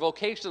called to do, their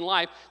vocation in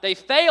life, they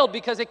failed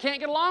because they can't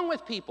get along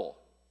with people.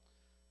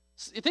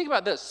 You think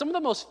about this. Some of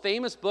the most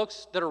famous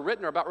books that are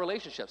written are about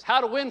relationships. How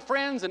to Win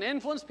Friends and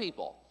Influence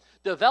People.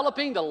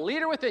 Developing the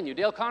Leader Within You,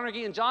 Dale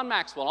Carnegie and John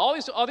Maxwell.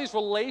 All these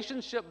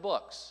relationship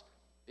books.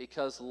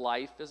 Because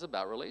life is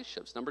about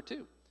relationships. Number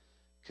 2,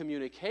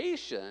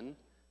 communication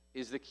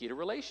is the key to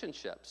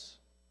relationships.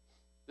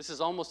 This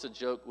is almost a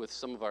joke with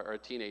some of our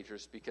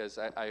teenagers because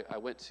I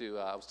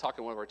was talking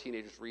to one of our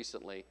teenagers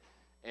recently,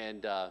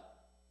 and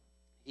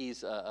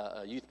he's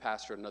a youth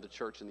pastor at another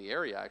church in the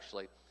area,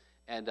 actually.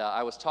 And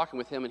I was talking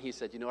with him, and he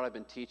said, you know what I've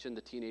been teaching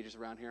the teenagers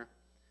around here?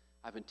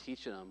 I've been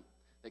teaching them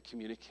that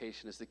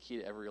communication is the key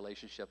to every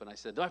relationship. And I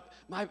said,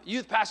 my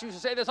youth pastor used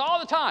to say this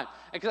all the time.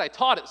 Because I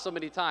taught it so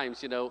many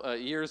times,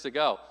 years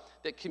ago,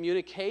 that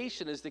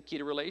communication is the key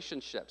to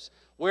relationships.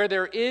 Where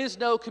there is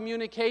no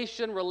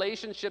communication,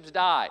 relationships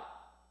die.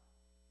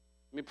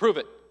 Let me prove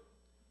it.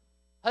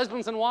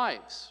 Husbands and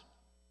wives,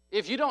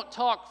 if you don't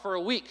talk for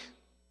a week,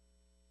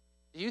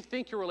 do you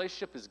think your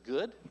relationship is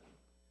good?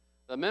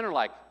 The men are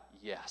like,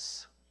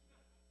 yes.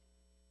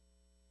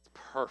 It's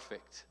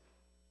perfect.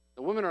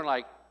 The women are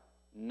like,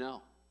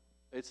 no,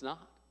 it's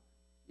not.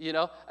 You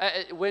know,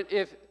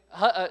 if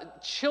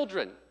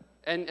children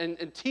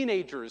and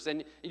teenagers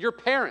and your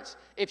parents,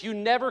 if you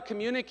never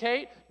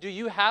communicate, do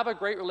you have a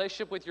great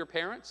relationship with your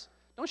parents?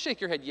 Don't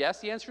shake your head yes.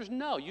 The answer is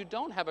no. You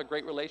don't have a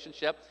great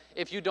relationship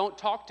if you don't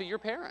talk to your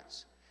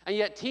parents. And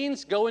yet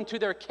teens go into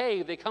their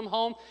cave. They come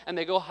home and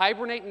they go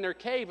hibernate in their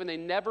cave and they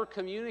never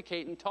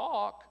communicate and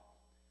talk.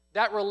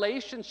 That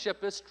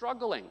relationship is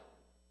struggling.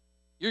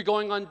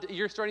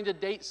 You're starting to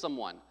date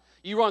someone.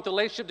 You want the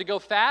relationship to go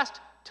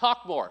fast?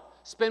 Talk more.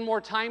 Spend more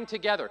time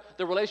together.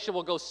 The relationship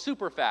will go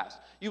super fast.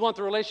 You want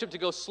the relationship to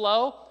go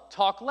slow?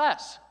 Talk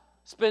less.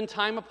 Spend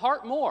time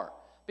apart more.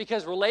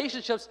 Because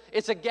relationships,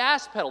 it's a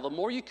gas pedal. The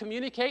more you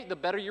communicate, the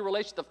better your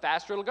relationship, the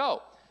faster it'll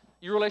go.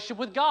 Your relationship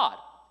with God.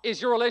 Is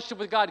your relationship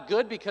with God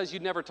good because you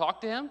never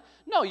talk to Him?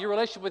 No, your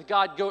relationship with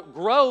God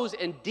grows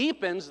and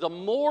deepens the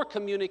more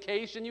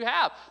communication you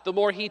have. The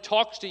more He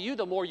talks to you,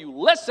 the more you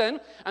listen,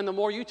 and the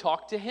more you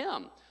talk to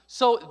Him.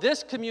 So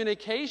this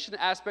communication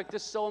aspect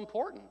is so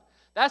important.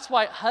 That's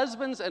why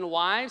husbands and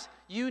wives,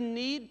 you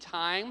need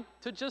time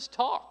to just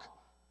talk.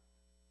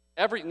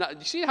 You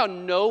see how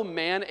no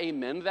man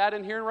amen that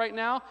in here right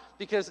now?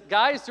 Because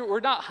guys,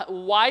 we're not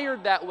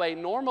wired that way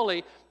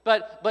normally,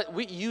 but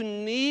you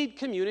need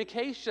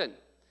communication.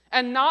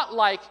 And not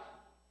like,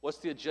 what's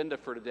the agenda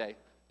for today?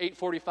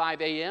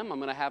 8:45 a.m., I'm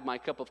going to have my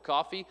cup of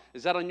coffee.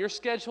 Is that on your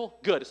schedule?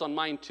 Good, it's on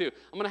mine too.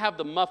 I'm going to have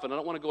the muffin. I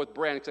don't want to go with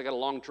Brandon because I got a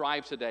long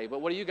drive today, but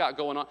what do you got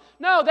going on?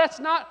 No, it's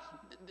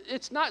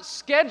not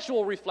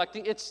schedule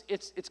reflecting, it's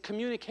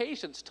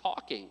communication, it's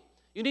talking.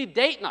 You need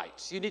date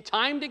nights. You need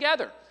time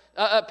together.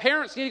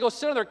 Parents need to go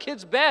sit on their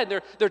kids'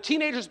 bed, their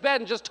teenagers' bed,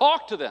 and just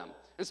talk to them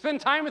and spend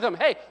time with them.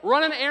 Hey,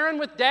 run an errand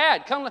with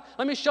Dad. Come,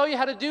 let me show you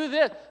how to do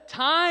this.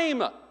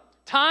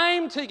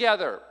 Time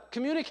together,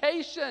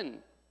 communication.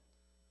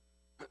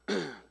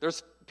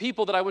 There's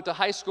people that I went to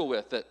high school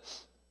with,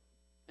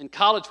 in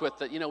college with,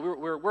 that, you know,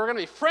 we're going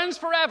to be friends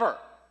forever.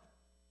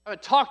 I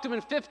haven't talked to them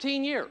in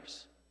 15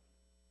 years.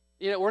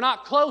 You know, we're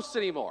not close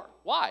anymore.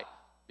 Why?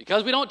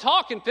 Because we don't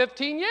talk in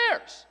 15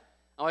 years.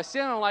 And I see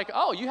them and I'm like,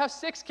 oh, you have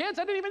 6 kids?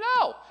 I didn't even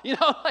know. You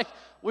know, like,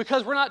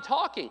 because we're not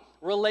talking.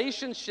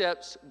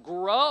 Relationships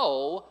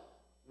grow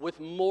with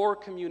more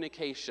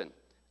communication.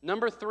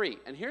 Number 3,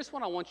 and here's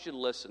what I want you to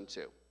listen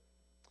to.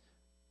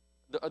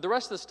 The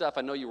rest of the stuff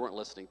I know you weren't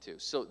listening to.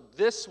 So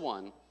this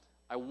one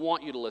I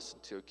want you to listen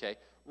to, okay?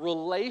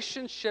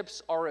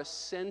 Relationships are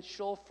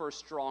essential for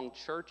strong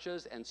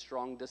churches and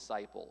strong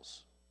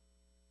disciples.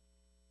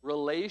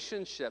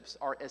 Relationships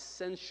are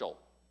essential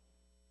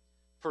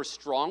for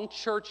strong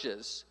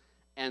churches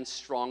and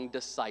strong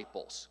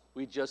disciples.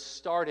 We just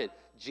started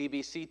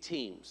GBC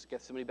teams,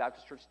 Gethsemane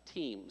Baptist Church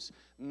teams.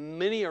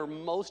 Many or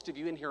most of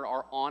you in here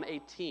are on a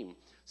team.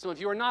 Some of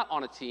you are not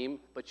on a team,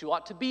 but you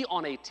ought to be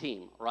on a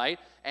team, right?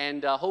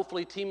 And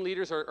hopefully team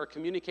leaders are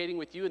communicating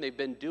with you, and they've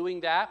been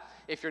doing that.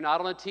 If you're not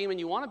on a team and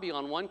you want to be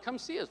on one, come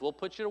see us. We'll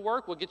put you to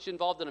work. We'll get you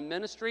involved in a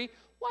ministry.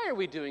 Why are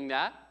we doing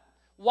that?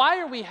 Why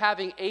are we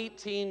having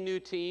 18 new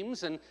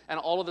teams and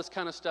all of this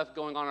kind of stuff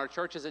going on in our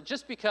church? Is it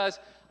just because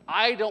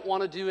I don't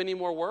want to do any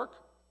more work?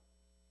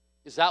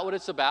 Is that what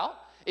it's about?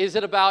 Is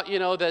it about, you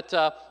know, that,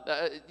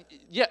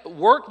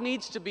 work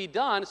needs to be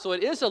done, so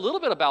it is a little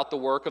bit about the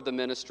work of the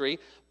ministry,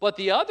 but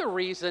the other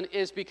reason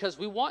is because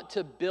we want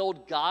to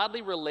build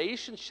godly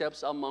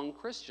relationships among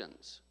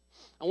Christians.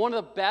 And one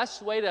of the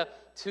best way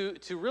to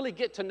really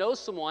get to know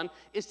someone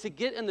is to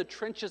get in the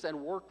trenches and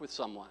work with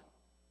someone.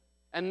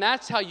 And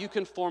that's how you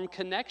can form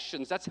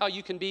connections. That's how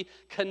you can be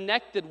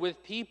connected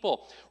with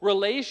people.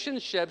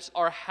 Relationships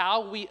are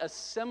how we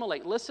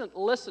assimilate.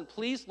 Listen,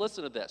 please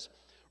listen to this.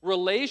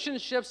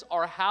 Relationships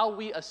are how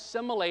we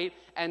assimilate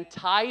and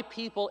tie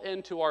people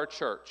into our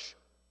church.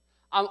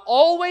 I'm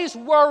always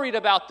worried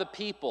about the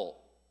people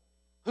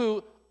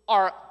who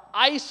are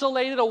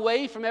isolated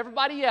away from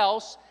everybody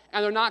else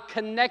and they're not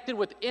connected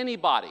with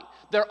anybody.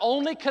 Their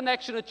only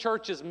connection to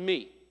church is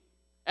me.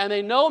 And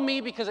they know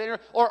me because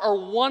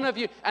or one of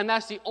you, and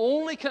that's the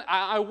only,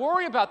 I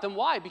worry about them.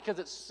 Why? Because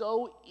it's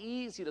so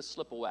easy to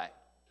slip away.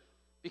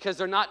 Because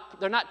they're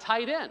not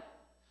tied in.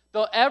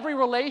 Though every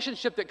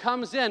relationship that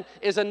comes in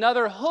is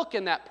another hook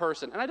in that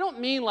person. And I don't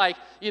mean like,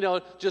 you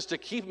know, just to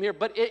keep them here,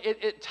 but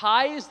it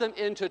ties them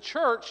into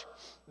church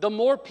the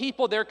more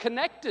people they're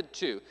connected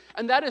to.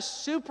 And that is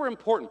super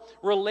important.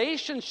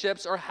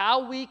 Relationships are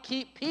how we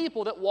keep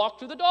people that walk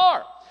through the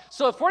door.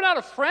 So if we're not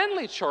a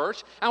friendly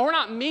church and we're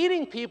not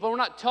meeting people, we're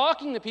not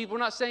talking to people, we're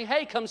not saying,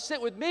 hey, come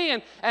sit with me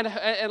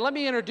and let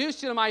me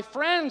introduce you to my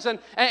friends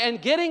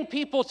and getting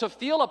people to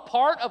feel a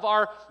part of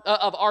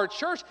our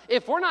church,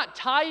 if we're not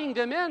tying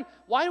them in,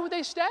 why would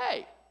they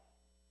stay?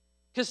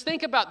 Because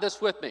think about this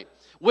with me.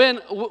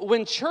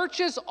 When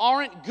churches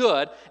aren't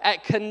good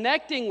at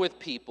connecting with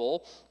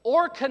people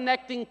or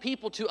connecting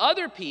people to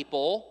other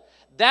people,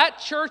 that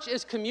church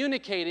is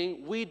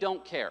communicating, we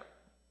don't care.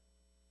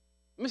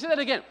 Let me say that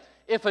again.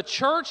 If a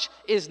church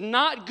is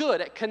not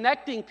good at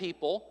connecting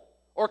people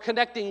or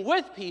connecting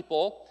with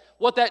people,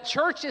 what that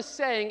church is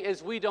saying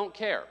is we don't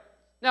care.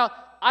 Now,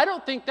 I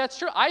don't think that's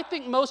true. I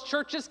think most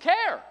churches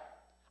care.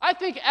 I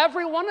think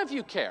every one of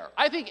you care.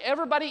 I think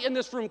everybody in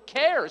this room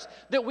cares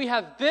that we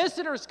have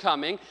visitors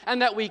coming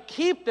and that we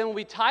keep them,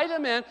 we tie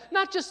them in,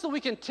 not just so we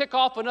can tick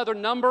off another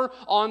number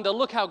on the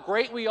look how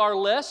great we are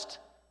list.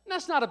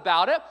 That's not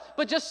about it,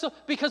 but just so,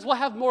 because we'll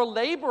have more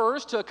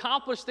laborers to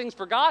accomplish things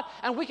for God,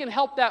 and we can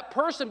help that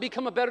person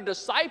become a better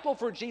disciple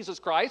for Jesus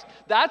Christ.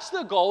 That's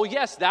the goal.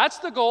 Yes, that's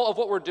the goal of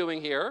what we're doing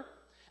here.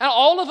 And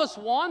all of us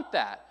want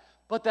that.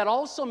 But that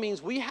also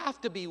means we have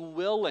to be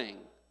willing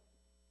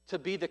to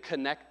be the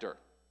connector.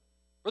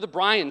 Brother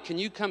Brian, can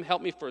you come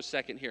help me for a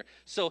second here?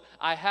 So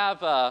I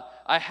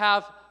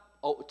have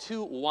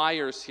 2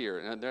 wires here,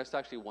 and there's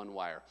actually 1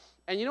 wire.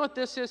 And you know what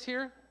this is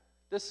here?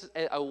 This is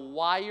a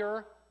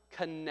wire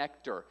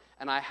connector,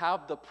 and I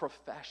have the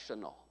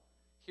professional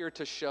here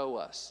to show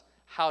us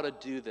how to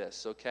do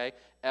this, okay?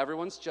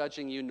 Everyone's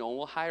judging you. No one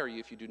will hire you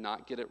if you do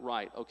not get it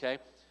right, okay?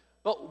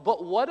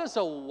 But what does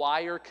a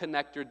wire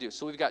connector do?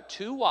 So we've got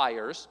 2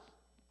 wires.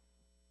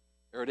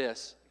 There it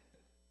is.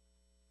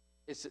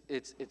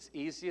 It's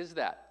easy as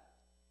that.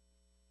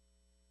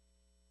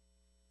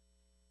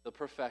 The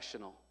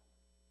professional,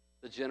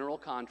 the general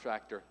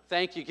contractor.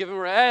 Thank you.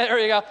 There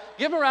you go.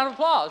 Give him a round of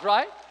applause,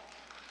 right?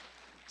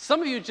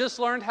 Some of you just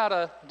learned how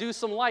to do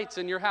some lights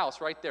in your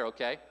house right there,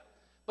 okay?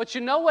 But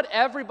you know what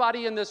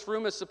everybody in this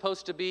room is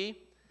supposed to be?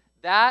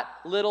 That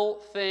little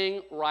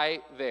thing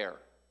right there,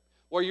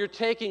 where you're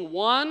taking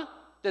one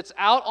that's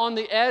out on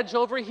the edge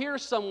over here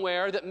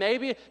somewhere that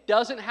maybe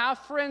doesn't have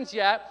friends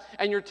yet,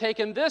 and you're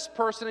taking this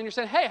person and you're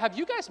saying, hey, have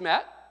you guys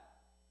met?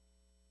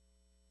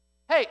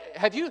 Hey,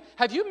 have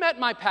you met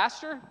my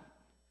pastor?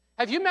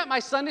 Have you met my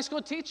Sunday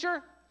school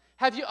teacher?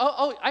 Have you,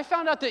 I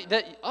found out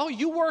that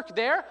you work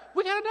there?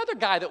 We got another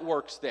guy that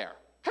works there.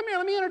 Come here,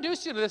 let me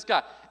introduce you to this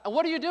guy. And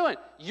what are you doing?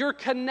 You're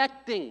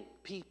connecting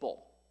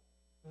people.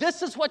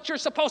 This is what you're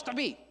supposed to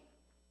be,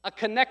 a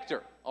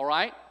connector, all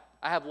right?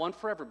 I have one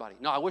for everybody.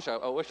 No, I wish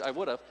I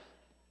would have.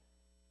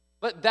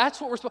 But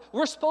that's what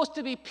we're supposed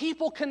to be,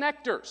 people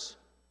connectors.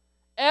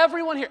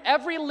 Everyone here,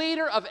 every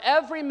leader of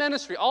every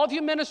ministry, all of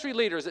you ministry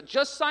leaders that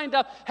just signed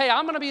up, hey,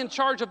 I'm going to be in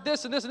charge of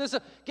this and this and this.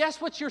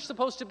 Guess what you're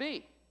supposed to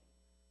be?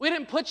 We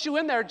didn't put you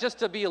in there just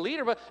to be a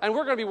leader, and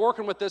we're going to be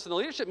working with this in the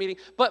leadership meeting,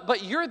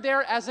 but you're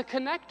there as a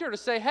connector to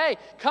say, hey,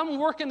 come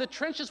work in the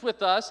trenches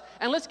with us,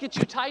 and let's get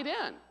you tied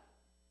in.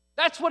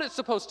 That's what it's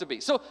supposed to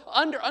be. So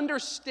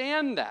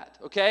understand that,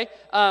 okay?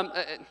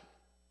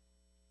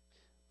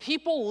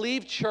 People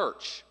leave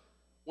church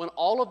when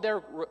all of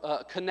their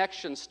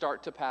connections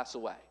start to pass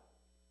away.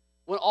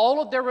 When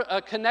all of their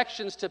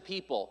connections to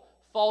people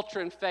falter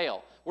and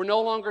fail. We're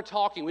no longer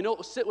talking. We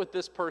don't sit with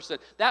this person.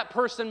 That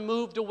person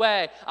moved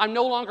away. I'm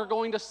no longer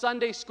going to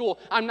Sunday school.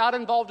 I'm not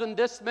involved in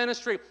this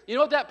ministry. You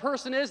know what that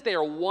person is? They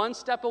are one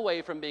step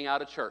away from being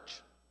out of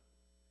church.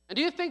 And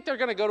do you think they're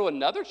going to go to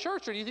another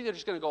church, or do you think they're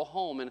just going to go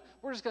home and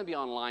we're just going to be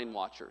online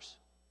watchers?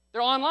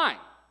 They're online.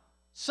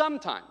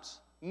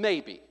 Sometimes.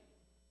 Maybe.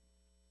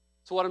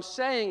 So what I'm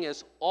saying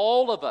is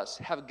all of us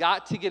have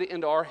got to get it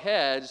into our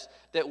heads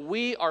that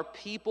we are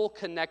people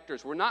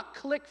connectors. We're not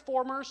clique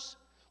formers.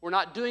 We're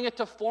not doing it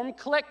to form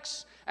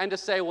cliques and to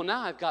say, well,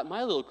 now I've got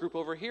my little group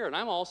over here and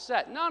I'm all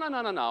set.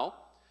 No.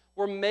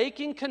 We're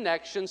making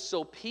connections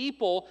so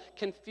people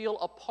can feel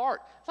a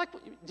part. It's like,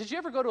 did you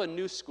ever go to a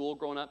new school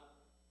growing up?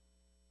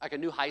 Like a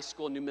new high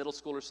school, new middle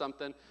school or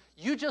something?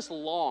 You just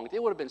longed.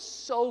 It would have been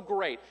so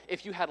great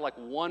if you had like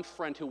one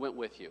friend who went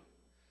with you.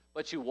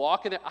 But you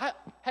walk in there.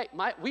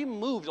 We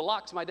moved a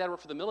lot because my dad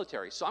worked for the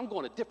military, so I'm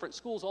going to different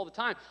schools all the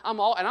time. And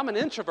I'm an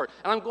introvert,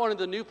 and I'm going to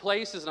the new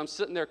places, and I'm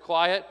sitting there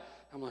quiet.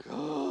 I'm like,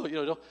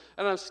 and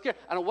I'm scared.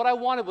 And what I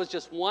wanted was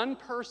just one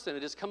person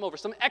to just come over,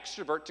 some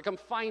extrovert to come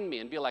find me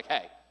and be like,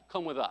 hey,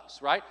 come with us,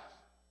 right?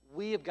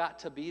 We have got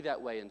to be that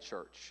way in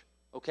church,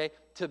 okay?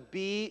 To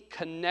be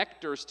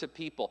connectors to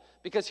people.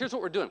 Because here's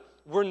what we're doing.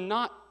 We're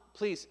not,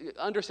 please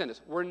understand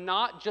this, we're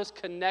not just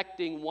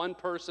connecting one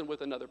person with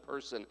another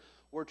person.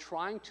 We're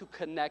trying to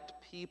connect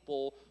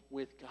people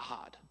with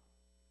God.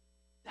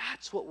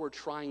 That's what we're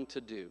trying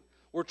to do.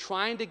 We're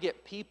trying to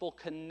get people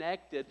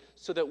connected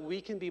so that we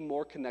can be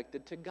more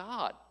connected to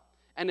God.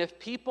 And if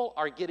people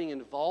are getting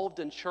involved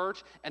in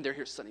church and they're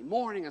here Sunday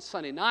morning and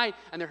Sunday night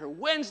and they're here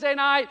Wednesday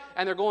night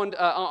and they're going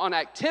on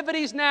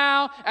activities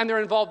now and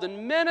they're involved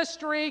in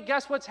ministry,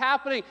 guess what's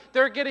happening?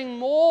 They're getting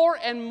more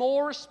and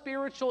more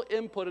spiritual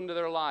input into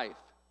their life.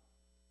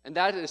 And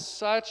that is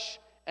such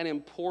an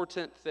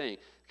important thing.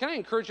 Can I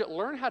encourage you,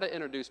 learn how to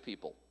introduce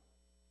people.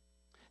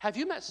 Have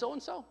you met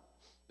so-and-so?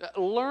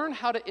 Learn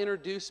how to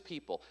introduce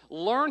people.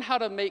 Learn how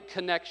to make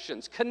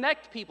connections.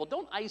 Connect people.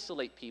 Don't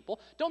isolate people.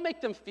 Don't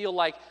make them feel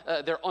like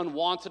they're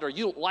unwanted or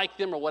you don't like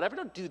them or whatever.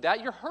 Don't do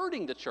that. You're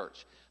hurting the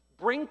church.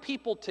 Bring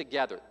people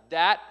together.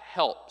 That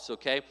helps,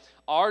 okay?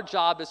 Our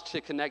job is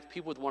to connect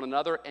people with one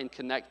another and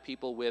connect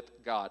people with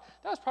God.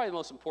 That's probably the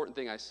most important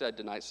thing I said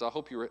tonight, so I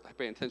hope you were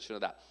paying attention to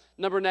that.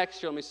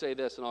 Next, let me say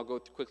this, and I'll go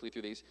quickly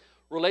through these.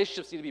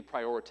 Relationships need to be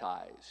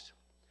prioritized.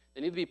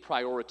 They need to be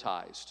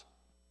prioritized.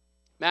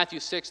 Matthew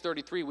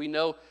 6:33, we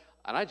know,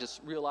 and I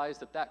just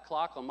realized that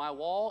clock on my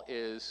wall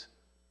is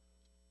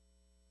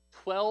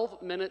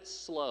 12 minutes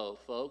slow,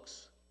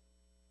 folks.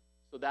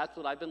 So that's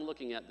what I've been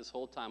looking at this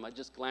whole time. I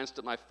just glanced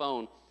at my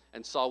phone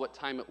and saw what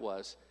time it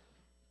was.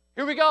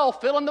 Here we go.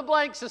 Fill in the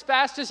blanks as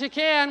fast as you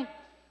can.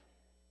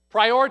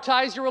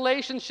 Prioritize your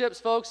relationships,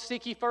 folks.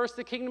 Seek ye first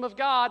the kingdom of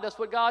God. That's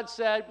what God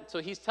said. So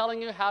he's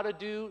telling you how to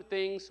do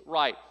things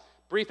right.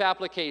 Brief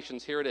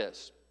applications. Here it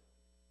is.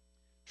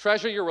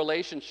 Treasure your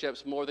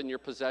relationships more than your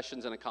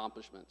possessions and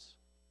accomplishments.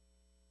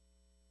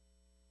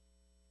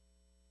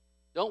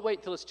 Don't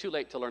wait till it's too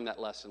late to learn that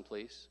lesson,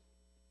 please.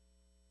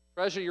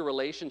 Treasure your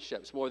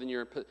relationships more than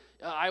your...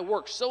 I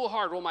worked so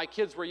hard when my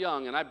kids were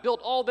young, and I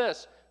built all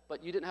this,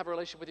 but you didn't have a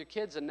relationship with your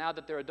kids, and now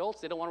that they're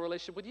adults, they don't want a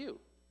relationship with you.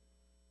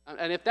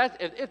 And if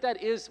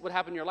that is what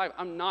happened in your life,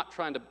 I'm not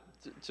trying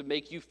to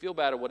make you feel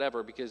bad or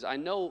whatever, because I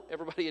know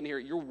everybody in here,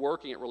 you're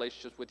working at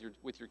relationships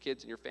with your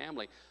kids and your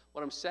family.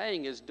 What I'm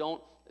saying is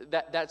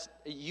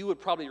you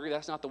would probably agree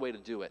that's not the way to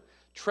do it.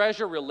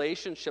 Treasure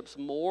relationships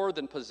more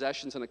than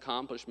possessions and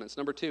accomplishments.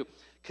 Number 2,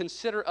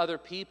 consider other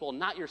people,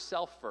 not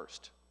yourself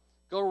first.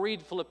 Go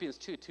read Philippians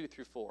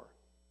 2:2-4.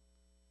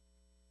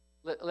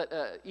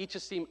 Let each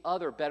esteem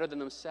other better than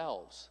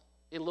themselves.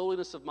 In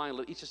lowliness of mind,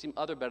 let each esteem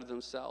other better than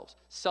themselves.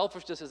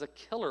 Selfishness is a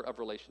killer of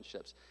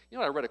relationships. You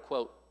know, I read a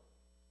quote,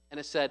 and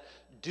it said,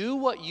 do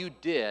what you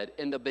did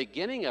in the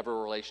beginning of a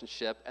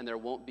relationship, and there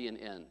won't be an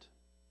end.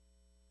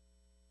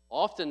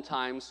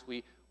 Oftentimes,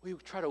 we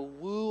try to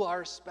woo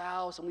our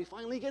spouse, and we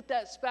finally get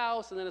that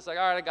spouse, and then it's like,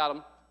 all right, I got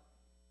him.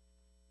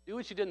 Do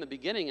what you did in the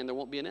beginning, and there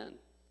won't be an end.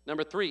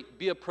 Number 3,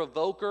 be a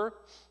provoker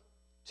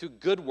to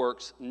good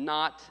works,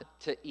 not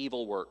to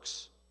evil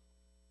works.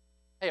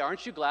 Hey,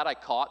 aren't you glad I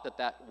caught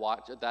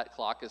that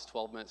clock is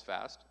 12 minutes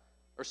fast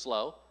or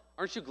slow?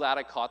 Aren't you glad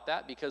I caught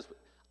that? Because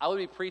I would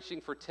be preaching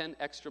for 10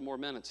 extra more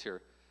minutes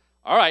here.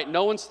 All right,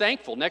 no one's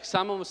thankful. Next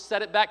time I'm going to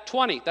set it back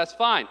 20. That's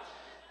fine.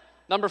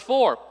 Number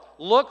 4,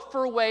 look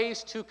for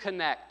ways to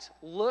connect.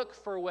 Look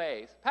for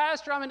ways.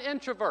 Pastor, I'm an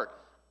introvert.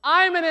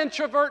 I'm an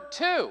introvert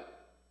too.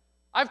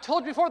 I've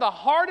told you before, the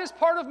hardest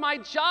part of my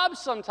job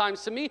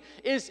sometimes to me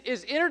is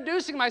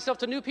introducing myself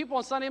to new people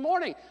on Sunday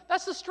morning.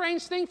 That's a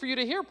strange thing for you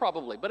to hear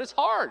probably, but it's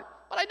hard.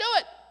 But I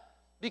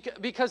do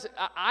it because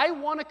I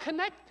want to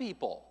connect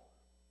people.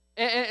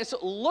 And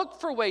so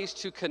look for ways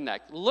to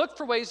connect. Look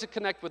for ways to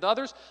connect with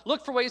others.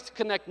 Look for ways to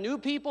connect new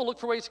people. Look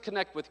for ways to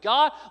connect with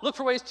God. Look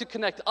for ways to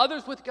connect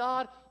others with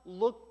God.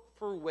 Look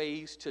for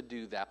ways to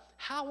do that.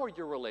 How are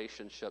your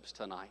relationships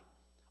tonight?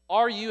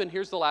 Are you, and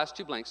here's the last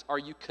 2 blanks, are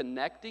you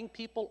connecting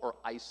people or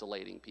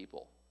isolating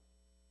people?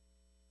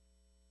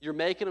 You're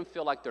making them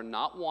feel like they're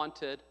not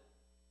wanted.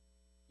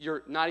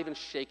 You're not even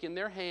shaking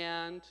their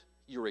hand.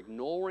 You're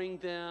ignoring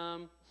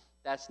them.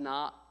 That's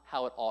not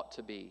how it ought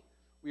to be.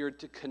 We are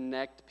to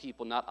connect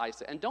people, not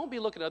isolate. And don't be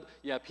looking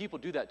at, people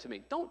do that to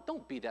me.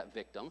 Don't be that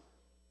victim.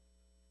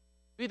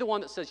 Be the one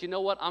that says, you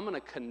know what, I'm going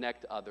to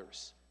connect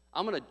others.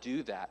 I'm going to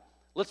do that.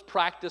 Let's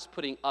practice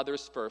putting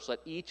others first. Let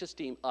each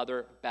esteem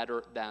other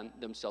better than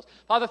themselves.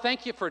 Father,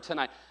 thank you for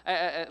tonight.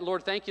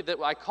 Lord, thank you that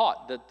I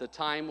caught that the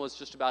time was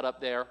just about up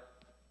there.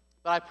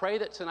 But I pray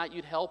that tonight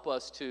you'd help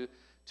us to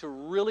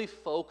really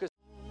focus